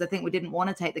use, because I think we didn't want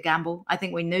to take the gamble. I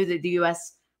think we knew that the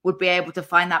US would be able to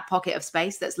find that pocket of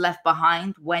space that's left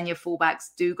behind when your fullbacks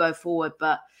do go forward.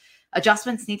 But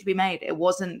adjustments need to be made. It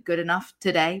wasn't good enough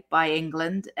today by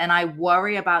England. And I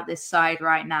worry about this side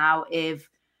right now if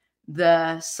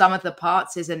the sum of the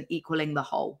parts isn't equaling the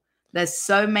whole. There's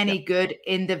so many good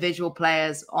individual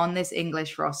players on this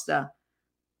English roster.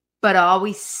 But are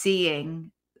we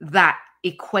seeing that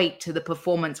equate to the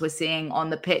performance we're seeing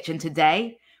on the pitch? And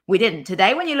today, we didn't.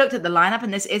 Today, when you looked at the lineup,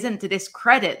 and this isn't to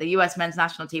discredit the US men's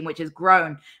national team, which has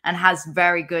grown and has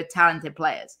very good, talented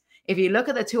players. If you look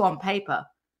at the two on paper,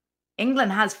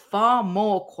 England has far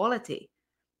more quality,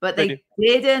 but they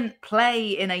didn't play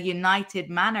in a united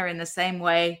manner in the same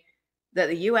way that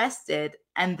the US did.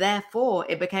 And therefore,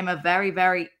 it became a very,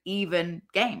 very even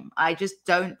game. I just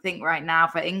don't think right now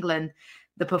for England,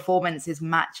 the performance is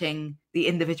matching the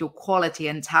individual quality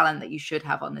and talent that you should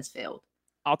have on this field.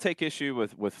 I'll take issue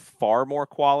with far more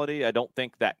quality. I don't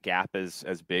think that gap is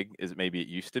as big as maybe it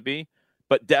used to be,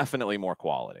 but definitely more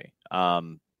quality.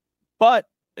 But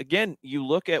again, you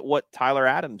look at what Tyler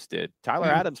Adams did. Tyler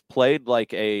Adams played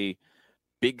like a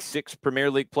Big Six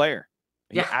Premier League player.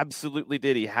 He absolutely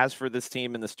did. He has for this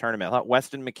team in this tournament. I thought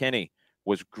Weston McKennie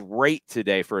was great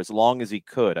today for as long as he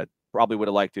could. I probably would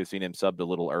have liked to have seen him subbed a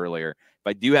little earlier. If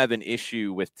I do have an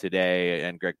issue with today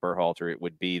and Greg Berhalter, it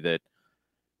would be that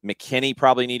McKennie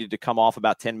probably needed to come off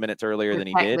about 10 minutes earlier than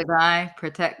he did.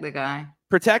 Protect the guy.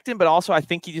 Protect him, but also I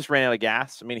think he just ran out of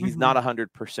gas. I mean, he's not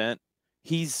 100%.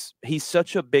 He's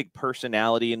such a big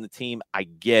personality in the team. I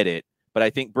get it. But I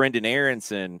think Brendan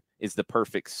Aronson is the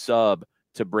perfect sub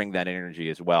to bring that energy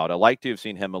as well. I'd like to have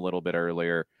seen him a little bit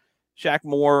earlier. Shaq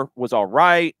Moore was all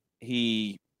right.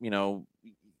 He,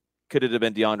 could it have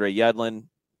been DeAndre Yedlin?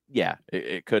 Yeah,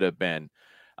 it could have been.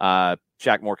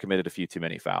 Shaq Moore committed a few too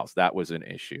many fouls. That was an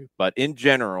issue. But in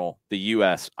general, the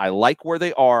U.S., I like where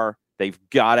they are. They've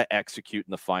got to execute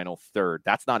in the final third.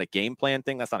 That's not a game plan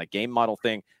thing. That's not a game model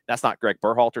thing. That's not Greg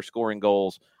Berhalter scoring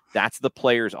goals. That's the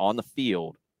players on the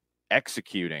field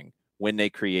executing when they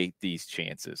create these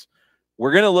chances.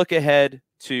 We're going to look ahead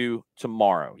to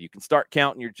tomorrow. You can start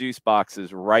counting your juice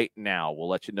boxes right now. We'll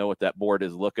let you know what that board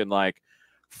is looking like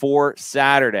for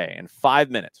Saturday. In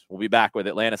 5 minutes, we'll be back with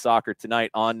Atlanta Soccer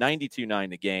Tonight on 92.9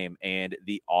 The Game and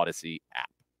the Odyssey app.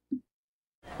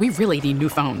 We really need new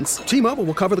phones. T-Mobile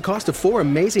will cover the cost of 4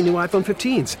 amazing new iPhone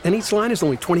 15s, and each line is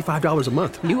only $25 a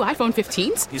month. New iPhone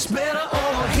 15s? It's better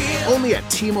over here. Only at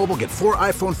T-Mobile, get 4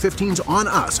 iPhone 15s on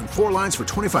us and 4 lines for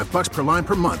 $25 per line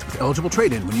per month with eligible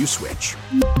trade-in when you switch.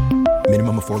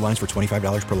 Minimum of 4 lines for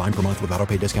 $25 per line per month with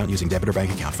autopay discount using debit or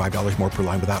bank account. $5 more per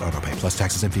line without autopay, plus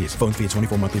taxes and fees. Phone fee at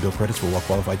 24 monthly bill credits for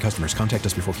well-qualified customers. Contact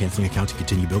us before canceling account to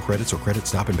continue bill credits or credit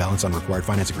stop and balance on required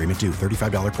finance agreement due.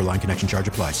 $35 per line connection charge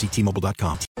applies. See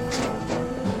T-Mobile.com.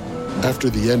 After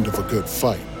the end of a good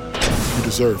fight, you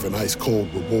deserve an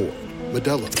ice-cold reward.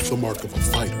 Modelo is the mark of a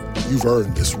fighter. You've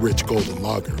earned this rich golden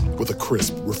lager with a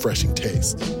crisp, refreshing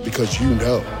taste. Because you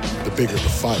know, the bigger the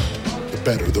fight, the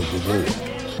better the reward.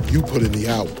 You put in the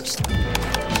hours,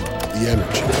 the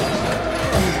energy,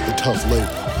 the tough labor.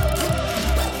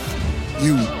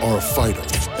 You are a fighter,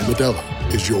 and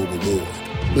Modelo is your reward.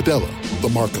 Modelo, the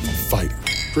mark of a fighter.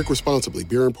 Drink responsibly.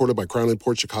 Beer imported by Crown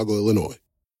Imports, Chicago, Illinois.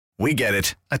 We get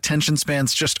it. Attention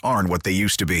spans just aren't what they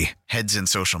used to be. Heads in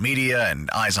social media and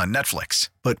eyes on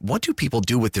Netflix. But what do people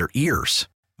do with their ears?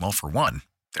 Well, for one,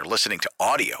 they're listening to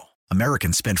audio.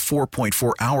 Americans spend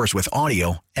 4.4 hours with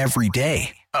audio every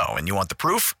day. Oh, and you want the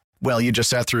proof? Well, you just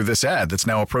sat through this ad that's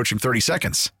now approaching 30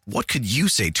 seconds. What could you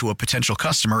say to a potential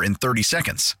customer in 30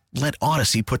 seconds? Let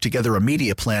Odyssey put together a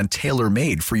media plan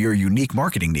tailor-made for your unique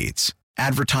marketing needs.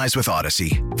 Advertise with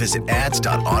Odyssey. Visit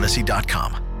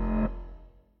ads.odyssey.com.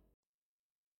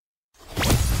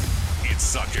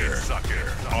 Soccer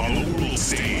on the world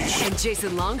stage. And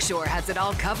Jason Longshore has it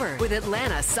all covered with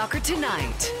Atlanta Soccer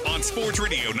Tonight on Sports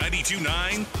Radio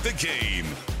 92.9 The Game.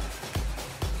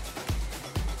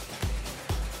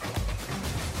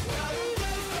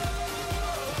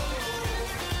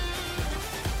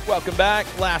 Welcome back.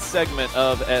 Last segment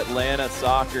of Atlanta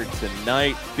Soccer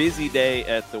Tonight. Busy day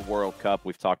at the World Cup.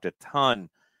 We've talked a ton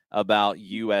about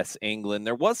U.S. England.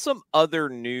 There was some other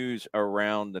news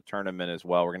around the tournament as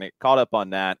well. We're going to get caught up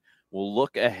on that. We'll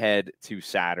look ahead to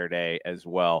Saturday as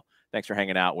well. Thanks for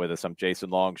hanging out with us. I'm Jason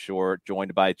Longshore,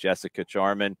 joined by Jessica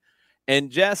Charman.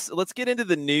 And Jess, let's get into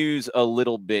the news a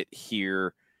little bit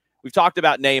here. We've talked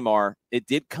about Neymar. It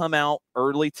did come out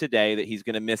early today that he's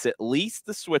going to miss at least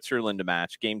the Switzerland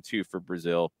match, game 2 for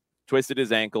Brazil. Twisted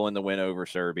his ankle in the win over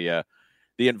Serbia.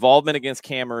 The involvement against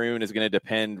Cameroon is going to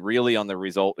depend really on the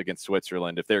result against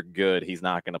Switzerland. If they're good, he's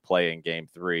not going to play in game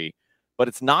 3. But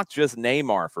it's not just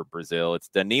Neymar for Brazil. It's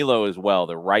Danilo as well,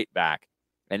 the right back.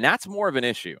 And that's more of an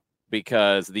issue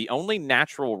because the only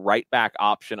natural right back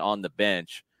option on the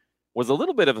bench was a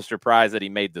little bit of a surprise that he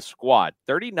made the squad.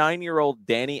 39-year-old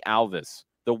Dani Alves.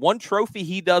 The one trophy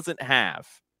he doesn't have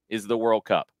is the World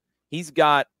Cup. He's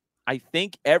got, I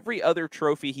think, every other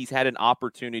trophy he's had an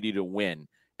opportunity to win.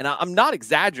 And I'm not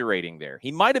exaggerating there.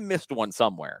 He might have missed one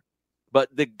somewhere. But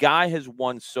the guy has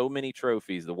won so many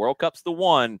trophies. The World Cup's the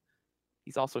one.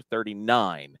 He's also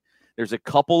 39. There's a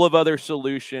couple of other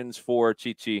solutions for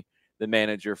Tite, the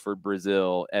manager for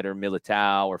Brazil, Eder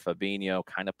Militao or Fabinho,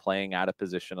 kind of playing out of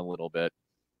position a little bit.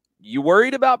 You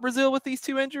worried about Brazil with these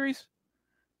 2 injuries?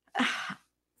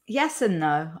 Yes and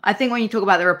no. I think when you talk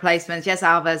about the replacements, yes,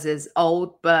 Alves is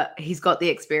old, but he's got the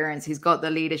experience. He's got the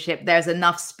leadership. There's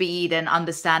enough speed and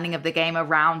understanding of the game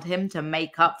around him to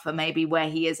make up for maybe where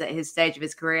he is at his stage of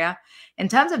his career. In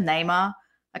terms of Neymar,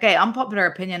 okay, unpopular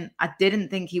opinion, I didn't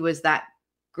think he was that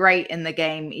great in the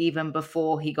game even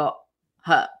before he got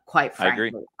hurt, quite frankly. I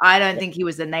agree. I don't think he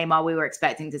was the Neymar we were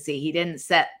expecting to see. He didn't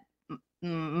set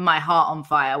my heart on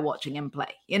fire watching him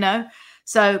play, you know?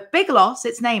 So big loss,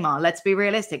 it's Neymar. Let's be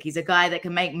realistic. He's a guy that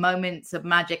can make moments of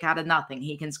magic out of nothing.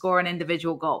 He can score an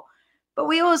individual goal. But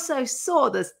we also saw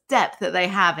this depth that they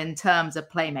have in terms of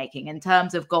playmaking, in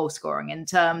terms of goal scoring, in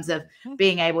terms of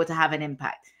being able to have an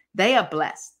impact. They are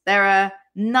blessed. There are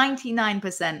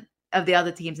 99% of the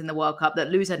other teams in the World Cup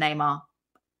that lose a Neymar,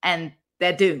 and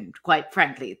they're doomed, quite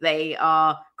frankly. They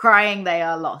are crying. They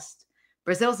are lost.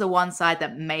 Brazil's the one side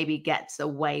that maybe gets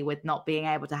away with not being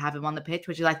able to have him on the pitch,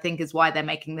 which I think is why they're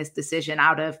making this decision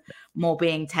out of more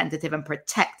being tentative and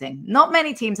protecting. Not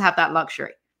many teams have that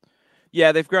luxury.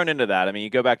 Yeah, they've grown into that. I mean, you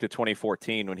go back to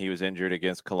 2014 when he was injured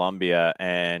against Colombia,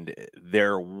 and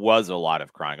there was a lot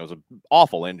of crying. It was an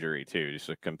awful injury, too. Just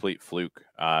a complete fluke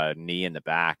knee in the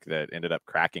back that ended up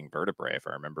cracking vertebrae, if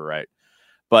I remember right.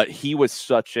 But he was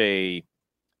such a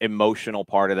emotional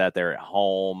part of that there at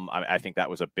home. I think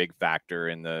that was a big factor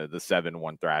in the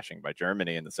 7-1 thrashing by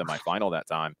Germany in the semifinal that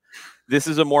time. This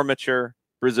is a more mature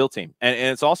Brazil team. And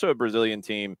it's also a Brazilian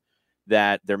team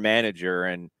that their manager,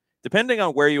 and depending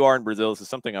on where you are in Brazil, this is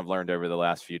something I've learned over the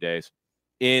last few days.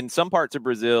 In some parts of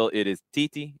Brazil, it is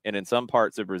Tite, and in some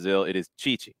parts of Brazil, it is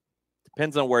Chichi.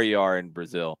 Depends on where you are in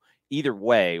Brazil. Either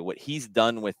way, what he's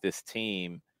done with this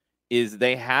team is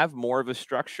they have more of a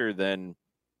structure than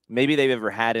maybe they've ever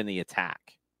had in the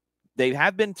attack. They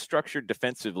have been structured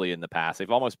defensively in the past. They've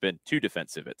almost been too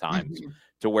defensive at times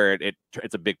to where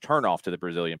it's a big turnoff to the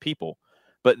Brazilian people.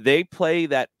 But they play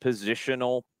that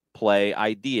positional play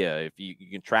idea. If you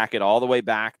can track it all the way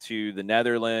back to the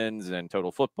Netherlands and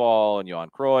Total Football and Johan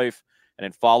Cruyff, and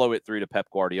then follow it through to Pep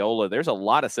Guardiola, there's a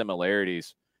lot of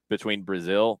similarities between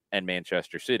Brazil and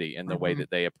Manchester City in the way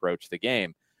that they approach the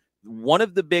game. One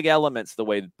of the big elements, the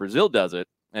way that Brazil does it,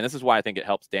 and this is why I think it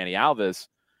helps Dani Alves,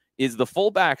 is the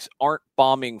fullbacks aren't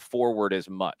bombing forward as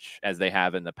much as they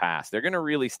have in the past. They're going to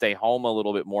really stay home a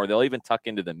little bit more. They'll even tuck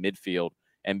into the midfield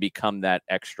and become that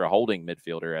extra holding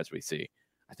midfielder, as we see.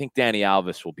 I think Dani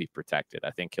Alves will be protected.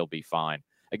 I think he'll be fine.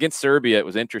 Against Serbia, it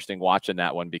was interesting watching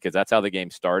that one because that's how the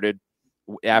game started.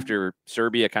 After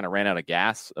Serbia kind of ran out of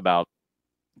gas about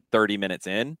 30 minutes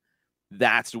in,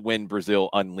 that's when Brazil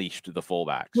unleashed the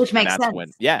fullbacks. Which makes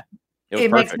sense. It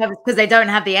makes sense because they don't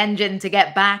have the engine to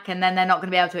get back, and then they're not going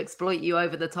to be able to exploit you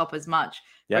over the top as much.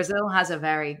 Yep. Brazil has a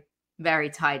very, very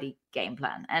tidy game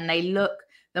plan, and they look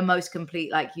the most complete,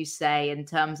 like you say, in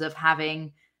terms of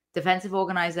having defensive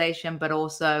organization, but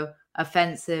also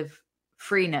offensive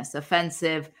freeness,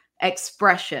 offensive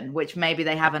expression, which maybe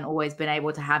they haven't always been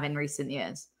able to have in recent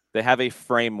years. They have a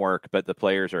framework, but the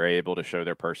players are able to show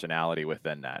their personality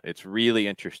within that. It's really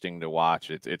interesting to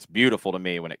watch. It's beautiful to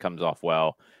me when it comes off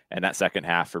well. And that second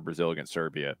half for Brazil against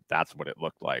Serbia, that's what it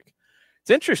looked like. It's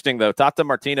interesting, though. Tata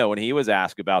Martino, when he was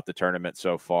asked about the tournament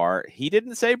so far, he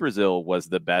didn't say Brazil was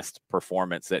the best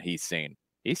performance that he's seen.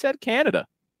 He said Canada.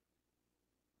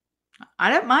 I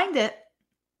don't mind it.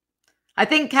 I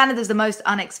think Canada's the most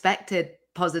unexpected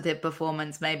positive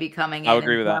performance maybe coming I'll in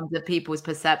agree with that. terms of people's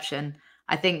perception.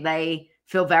 I think they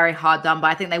feel very hard done, but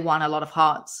I think they won a lot of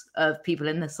hearts of people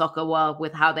in the soccer world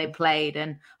with how they played,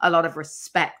 and a lot of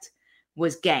respect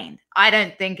was gained. I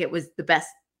don't think it was the best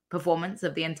performance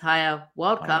of the entire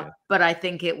World Cup, but I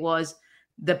think it was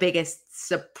the biggest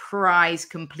surprise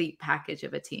complete package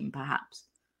of a team, perhaps.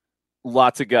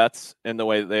 Lots of guts in the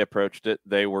way that they approached it.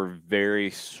 They were very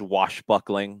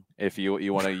swashbuckling, if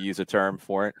you want to use a term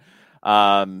for it.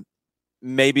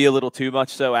 Maybe a little too much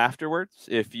so afterwards.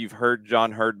 If you've heard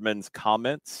John Herdman's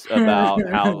comments about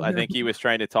how I think he was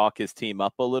trying to talk his team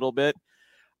up a little bit.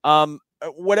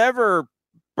 Whatever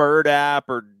Bird app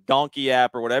or Donkey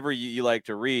app or whatever you like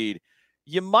to read,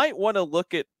 you might want to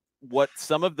look at what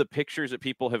some of the pictures that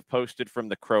people have posted from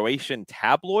the Croatian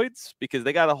tabloids, because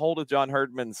they got a hold of John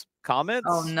Herdman's comments.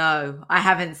 Oh no, I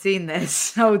haven't seen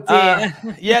this. Oh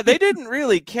dear. Yeah, they didn't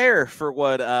really care for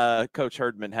what Coach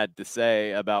Herdman had to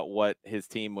say about what his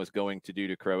team was going to do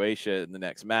to Croatia in the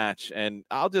next match. And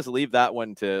I'll just leave that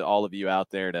one to all of you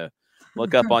out there to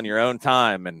look up on your own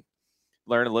time and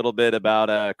learn a little bit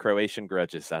about Croatian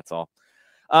grudges. That's all.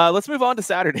 Let's move on to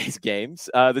Saturday's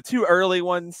games. The two early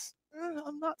ones,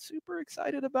 I'm not super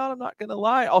excited about. I'm not going to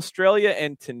lie. Australia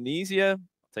and Tunisia.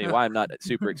 I'll tell you why I'm not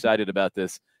super excited about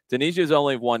this. Tunisia has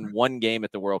only won one game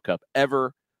at the World Cup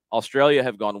ever. Australia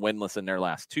have gone winless in their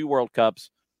last two World Cups.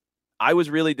 I was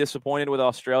really disappointed with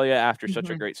Australia after such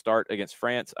a great start against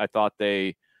France. I thought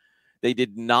they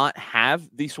did not have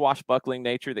the swashbuckling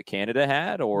nature that Canada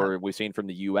had, or we've seen from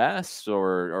the U.S.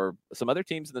 or some other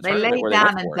teams in the tournament. They laid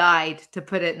down and died, to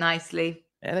put it nicely.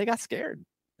 And they got scared.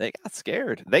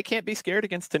 They can't be scared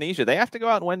against Tunisia. They have to go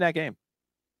out and win that game.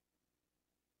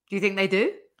 Do you think they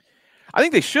do? I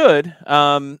think they should.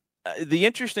 The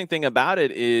interesting thing about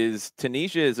it is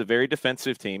Tunisia is a very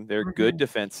defensive team. They're a good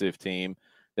defensive team.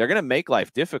 They're going to make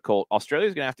life difficult.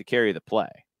 Australia's going to have to carry the play.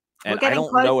 And we're getting I don't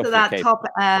close know to if that top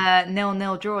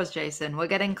 0-0 draws, Jason. We're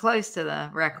getting close to the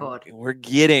record. We're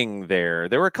getting there.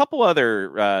 There were a couple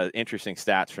other interesting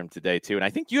stats from today, too. And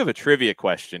I think you have a trivia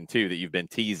question, too, that you've been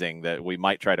teasing that we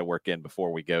might try to work in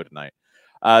before we go tonight.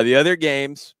 The other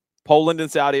games, Poland and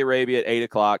Saudi Arabia at 8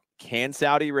 o'clock. Can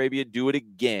Saudi Arabia do it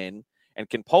again? And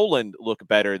can Poland look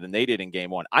better than they did in game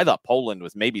one? I thought Poland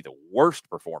was maybe the worst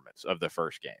performance of the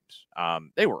first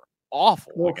games. They were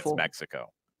awful against Mexico.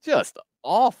 Just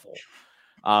awful.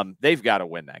 They've got to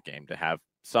win that game to have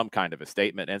some kind of a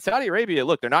statement. And Saudi Arabia,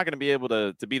 look, they're not going to be able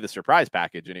to be the surprise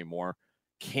package anymore.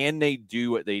 Can they do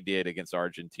what they did against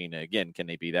Argentina again? Can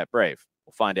they be that brave?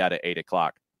 We'll find out at 8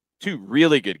 o'clock. Two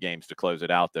really good games to close it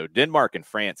out, though. Denmark and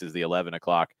France is the 11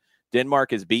 o'clock.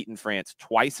 Denmark has beaten France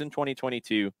twice in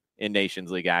 2022 in Nations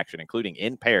League action, including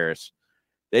in Paris.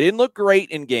 They didn't look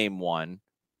great in game one.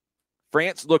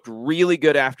 France looked really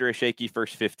good after a shaky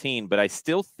first 15, but I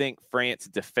still think France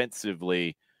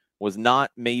defensively was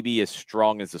not maybe as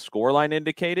strong as the scoreline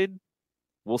indicated.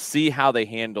 We'll see how they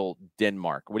handle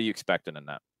Denmark. What are you expecting in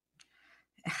that?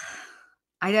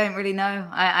 I don't really know.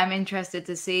 I'm interested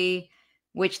to see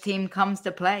which team comes to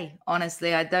play.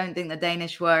 Honestly, I don't think the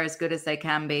Danish were as good as they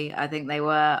can be. I think they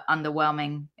were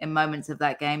underwhelming in moments of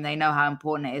that game. They know how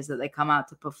important it is that they come out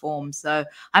to perform. So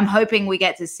I'm hoping we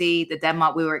get to see the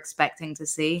Denmark we were expecting to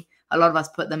see. A lot of us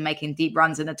put them making deep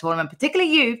runs in the tournament,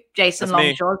 particularly you, Jason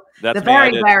Longshore. The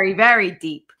very, very, very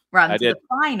deep run to the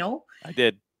final. I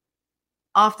did.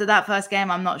 After that first game,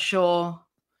 I'm not sure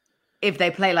if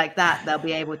they play like that, they'll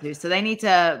be able to. So they need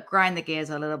to grind the gears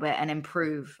a little bit and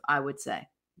improve, I would say.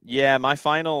 Yeah, my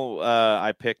final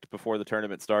I picked before the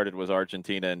tournament started was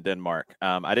Argentina and Denmark.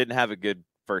 I didn't have a good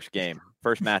first game.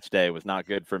 First match day was not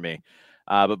good for me.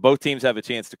 But both teams have a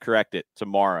chance to correct it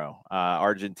tomorrow.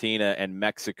 Argentina and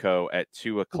Mexico at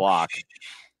 2 o'clock.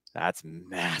 That's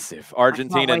massive.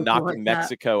 Argentina knocked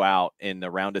Mexico out in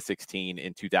the round of 16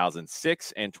 in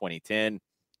 2006 and 2010.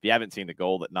 If you haven't seen the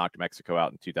goal that knocked Mexico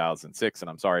out in 2006, and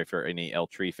I'm sorry for any El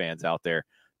Tri fans out there,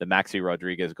 the Maxi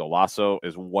Rodriguez golazo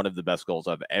is one of the best goals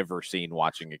I've ever seen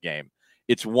watching a game.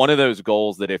 It's one of those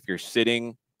goals that if you're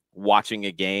sitting watching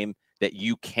a game that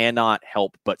you cannot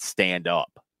help but stand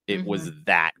up. It was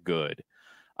that good.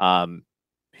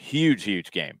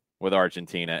 Huge game with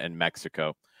Argentina and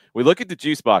Mexico. We look at the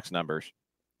juice box numbers.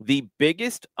 The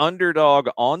biggest underdog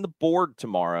on the board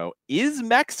tomorrow is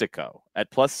Mexico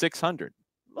at plus 600.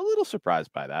 A little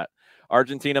surprised by that.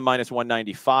 Argentina minus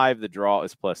 195. The draw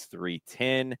is plus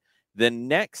 310. The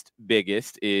next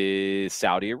biggest is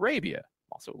Saudi Arabia.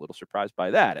 Also a little surprised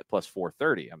by that at plus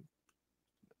 430.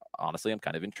 I'm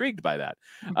kind of intrigued by that.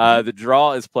 The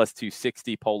draw is plus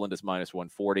 260. Poland is minus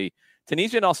 140.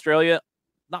 Tunisia and Australia,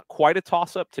 not quite a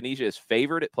toss-up. Tunisia is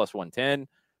favored at plus 110.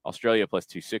 Australia plus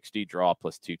 260, draw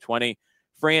plus 220.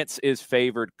 France is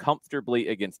favored comfortably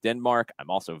against Denmark. I'm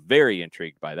also very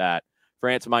intrigued by that.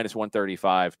 France minus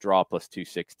 135, draw plus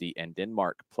 260, and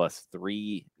Denmark plus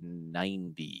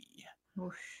 390.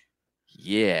 Oof.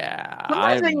 Yeah.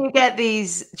 Sometimes when you get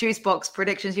these juice box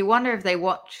predictions, you wonder if they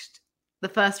watched the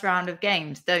first round of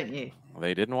games, don't you?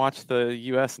 They didn't watch the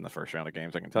U.S. in the first round of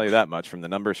games. I can tell you that much from the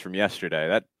numbers from yesterday.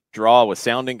 That draw was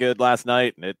sounding good last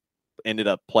night, and it ended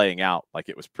up playing out like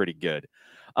it was pretty good.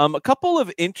 A couple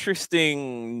of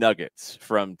interesting nuggets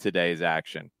from today's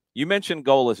action. You mentioned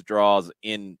goalless draws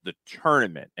in the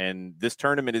tournament, and this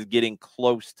tournament is getting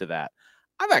close to that.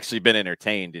 I've actually been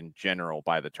entertained in general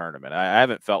by the tournament. I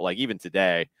haven't felt like, even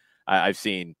today, I've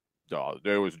seen,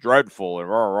 it was dreadful and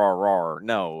rah, rah, rah.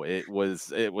 No, it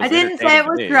was. I didn't say it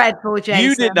was dreadful, Jason.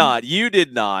 You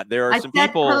did not. There are some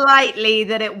people. I said politely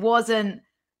that it wasn't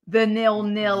the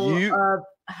 0-0 of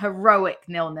heroic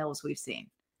 0-0s we've seen.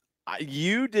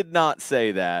 You did not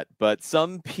say that, but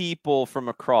some people from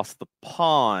across the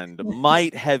pond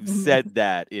might have said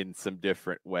that in some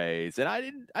different ways, and I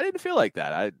didn't feel like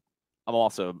that. I'm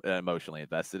also emotionally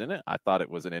invested in it. I thought it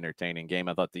was an entertaining game.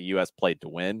 I thought the U.S. played to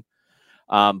win,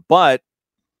 but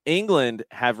England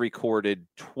have recorded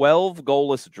 12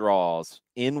 goalless draws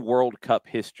in World Cup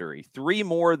history, 3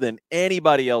 more than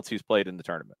anybody else who's played in the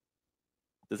tournament.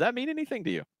 Does that mean anything to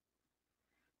you?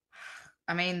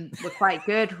 I mean, we're quite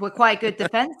good. We're quite good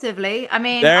defensively. I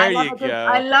mean,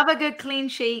 I love a good clean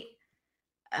sheet.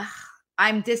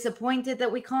 I'm disappointed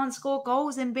that we can't score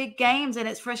goals in big games, and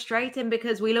it's frustrating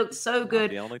because we looked so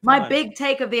good. My big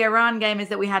take of the Iran game is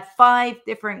that we had 5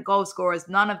 different goal scorers.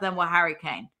 None of them were Harry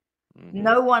Kane. Mm-hmm.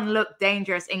 No one looked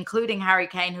dangerous, including Harry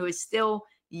Kane, who is still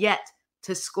yet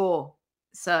to score.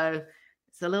 So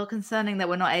it's a little concerning that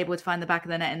we're not able to find the back of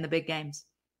the net in the big games.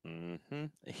 Mm-hmm.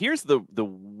 Here's the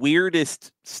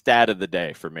weirdest stat of the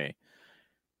day for me.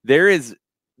 There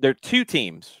are 2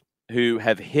 teams who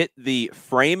have hit the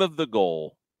frame of the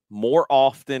goal more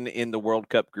often in the World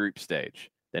Cup group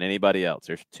stage than anybody else.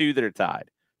 There's 2 that are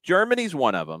tied. Germany's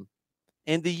one of them,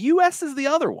 and the U.S. is the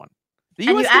other one. The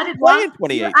U.S. didn't play in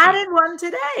 2018. You added one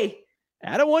today.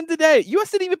 Added one today.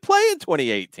 U.S. didn't even play in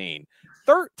 2018.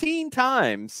 13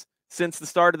 times since the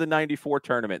start of the 94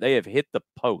 tournament, they have hit the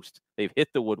post. They've hit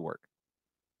the woodwork.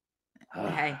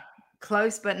 Hey,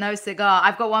 close but no cigar.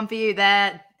 I've got one for you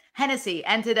there. Hennessy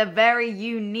entered a very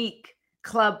unique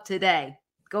club today.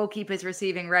 Goalkeepers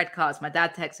receiving red cards. My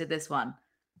dad texted this one.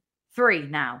 3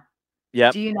 now.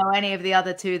 Yeah. Do you know any of the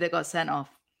other 2 that got sent off?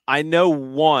 I know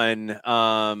one,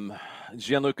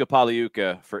 Gianluca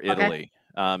Pagliuca for Italy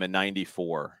in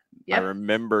 94. Yep. I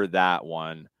remember that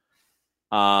one.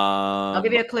 I'll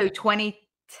give you a clue.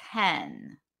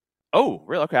 2010. Oh,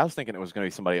 really? Okay. I was thinking it was going to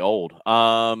be somebody old.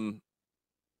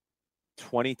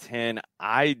 2010.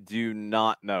 I do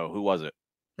not know. Who was it?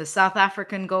 The South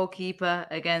African goalkeeper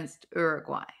against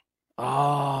Uruguay. Oh,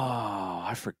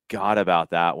 I forgot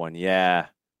about that one. Yeah.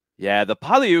 Yeah. The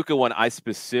Pagliuca one I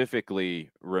specifically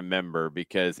remember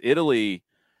because Italy,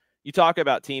 you talk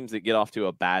about teams that get off to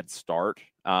a bad start.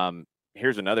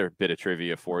 Here's another bit of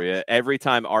trivia for you. Every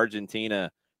time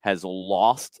Argentina has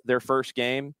lost their first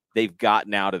game, they've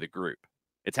gotten out of the group.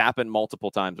 It's happened multiple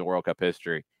times in World Cup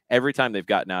history. Every time they've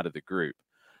gotten out of the group.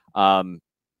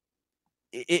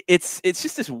 It's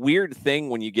just this weird thing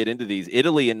when you get into these.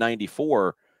 Italy in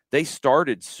 94, they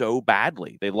started so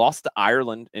badly. They lost to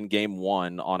Ireland in game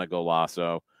 1 on a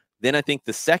golazo. Then I think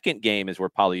the second game is where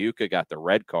Pagliuca got the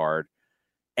red card.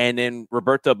 And then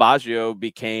Roberto Baggio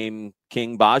became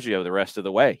King Baggio the rest of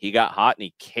the way. He got hot and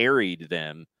he carried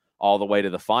them all the way to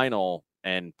the final.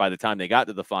 And by the time they got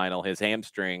to the final, his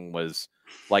hamstring was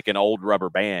like an old rubber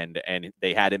band, and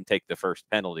they had him take the first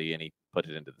penalty, and he put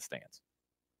it into the stands.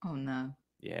 Oh, no.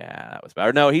 Yeah, that was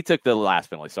bad. No, he took the last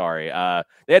penalty. Sorry.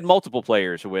 They had multiple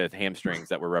players with hamstrings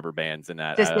that were rubber bands in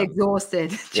that. Just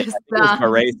exhausted. It was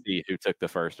Baresi who took the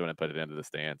first one and put it into the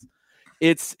stands.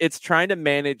 It's trying to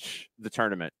manage the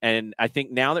tournament. And I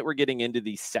think now that we're getting into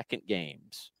these second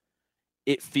games,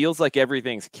 it feels like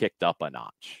everything's kicked up a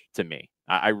notch to me.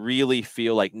 I really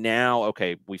feel like now,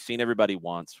 okay, we've seen everybody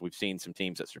once. We've seen some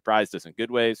teams that surprised us in good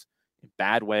ways, in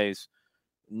bad ways.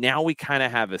 Now we kind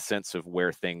of have a sense of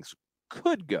where things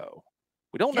could go.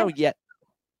 We don't know yet.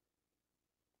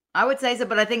 I would say so,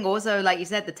 but I think also, like you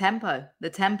said, the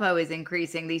tempo is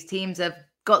increasing. These teams have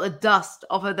got the dust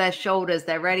off of their shoulders.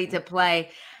 They're ready to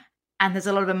play. And there's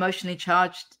a lot of emotionally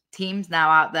charged teams now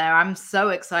out there. I'm so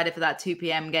excited for that 2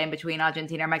 p.m. game between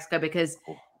Argentina and Mexico, because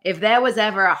if there was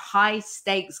ever a high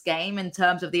stakes game in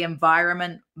terms of the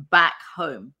environment back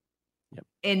home,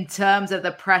 in terms of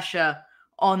the pressure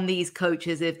on these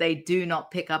coaches if they do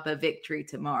not pick up a victory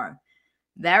tomorrow.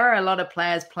 There are a lot of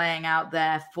players playing out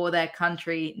there for their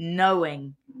country,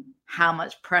 knowing how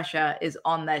much pressure is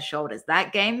on their shoulders.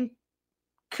 That game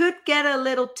could get a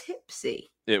little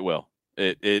tipsy. It will.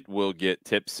 It will get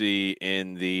tipsy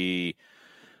in the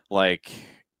like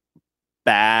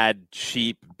bad,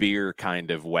 cheap beer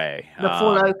kind of way. The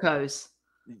Four Locos.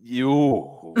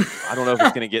 I don't know if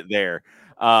it's going to get there.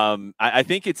 I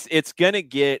think it's going to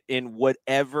get in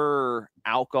whatever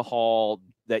alcohol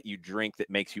that you drink that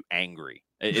makes you angry.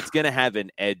 It's going to have an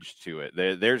edge to it.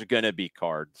 There's going to be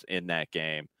cards in that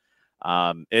game.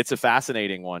 It's a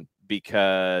fascinating one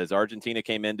because Argentina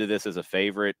came into this as a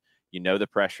favorite. You know the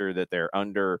pressure that they're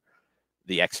under,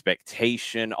 the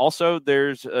expectation. Also,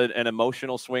 there's an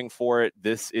emotional swing for it.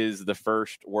 This is the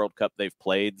first World Cup they've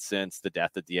played since the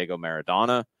death of Diego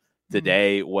Maradona.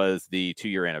 Today was the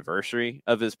 2-year anniversary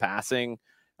of his passing.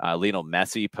 Lionel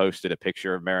Messi posted a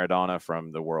picture of Maradona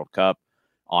from the World Cup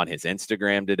on his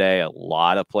Instagram today. A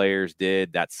lot of players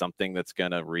did. That's something that's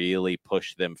going to really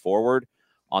push them forward.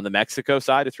 On the Mexico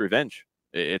side, it's revenge.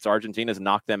 It's Argentina's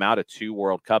knocked them out of 2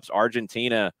 World Cups.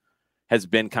 Argentina has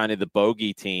been kind of the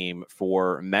bogey team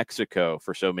for Mexico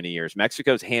for so many years.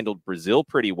 Mexico's handled Brazil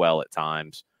pretty well at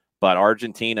times, but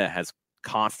Argentina has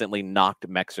constantly knocked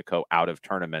Mexico out of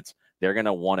tournaments. They're going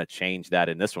to want to change that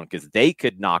in this one because they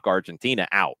could knock Argentina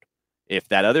out. If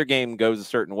that other game goes a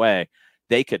certain way,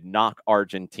 they could knock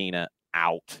Argentina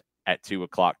out at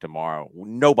 2:00 tomorrow.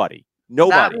 Nobody.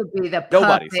 That would be the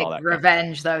perfect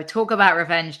revenge, though. Talk about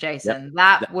revenge, Jason. Yep.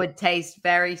 That would taste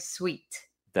very sweet.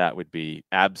 That would be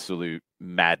absolute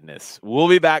madness. We'll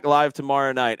be back live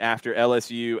tomorrow night after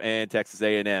LSU and Texas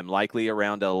A&M, likely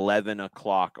around 11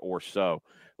 o'clock or so.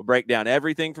 We'll break down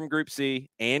everything from Group C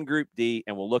and Group D,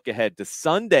 and we'll look ahead to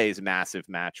Sunday's massive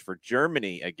match for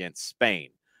Germany against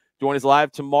Spain. Join us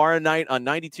live tomorrow night on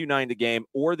 92.9 The Game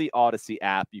or the Odyssey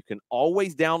app. You can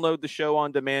always download the show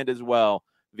on demand as well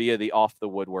via the Off the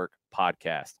Woodwork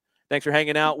podcast. Thanks for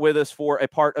hanging out with us for a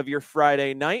part of your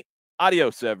Friday night.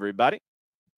 Adios, everybody.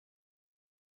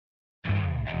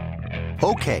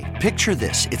 Okay, picture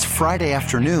this. It's Friday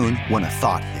afternoon when a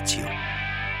thought hits you.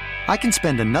 I can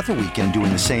spend another weekend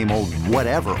doing the same old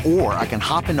whatever, or I can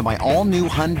hop into my all-new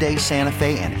Hyundai Santa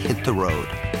Fe and hit the road.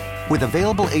 With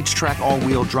available H-Track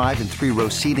all-wheel drive and 3-row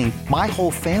seating, my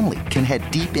whole family can head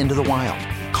deep into the wild.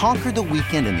 Conquer the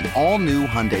weekend in the all-new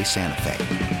Hyundai Santa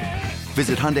Fe.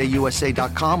 Visit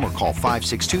HyundaiUSA.com or call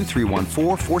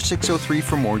 562-314-4603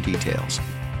 for more details.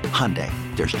 Hyundai,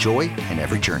 there's joy in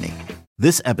every journey.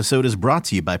 This episode is brought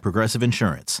to you by Progressive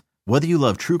Insurance. Whether you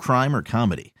love true crime or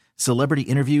comedy, celebrity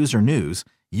interviews or news,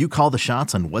 you call the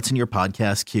shots on what's in your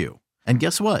podcast queue. And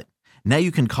guess what? Now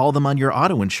you can call them on your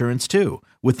auto insurance too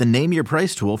with the Name Your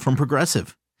Price tool from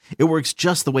Progressive. It works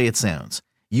just the way it sounds.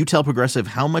 You tell Progressive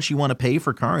how much you want to pay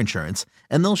for car insurance,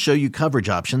 and they'll show you coverage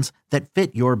options that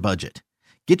fit your budget.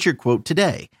 Get your quote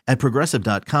today at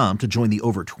Progressive.com to join the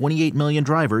over 28 million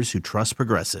drivers who trust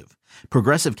Progressive.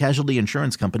 Progressive Casualty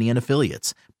Insurance Company and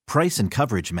Affiliates. Price and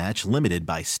coverage match limited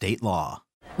by state law.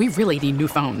 We really need new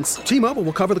phones. T-Mobile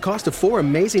will cover the cost of 4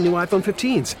 amazing new iPhone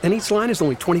 15s, and each line is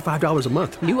only $25 a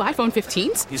month. New iPhone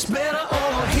 15s? It's better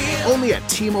over here. Only at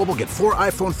T-Mobile, get 4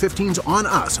 iPhone 15s on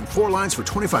us and 4 lines for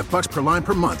 $25 per line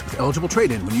per month with eligible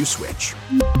trade-in when you switch.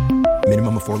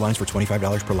 Minimum of 4 lines for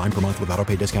 $25 per line per month with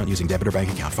autopay discount using debit or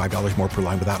bank account. $5 more per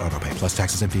line without autopay, plus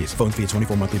taxes and fees. Phone fee at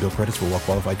 24 monthly bill credits for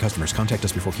well-qualified customers. Contact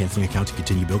us before canceling account to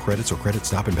continue bill credits or credit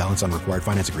stop and balance on required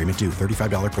finance agreement due.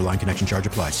 $35 per line connection charge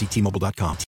applies. See T-Mobile.com.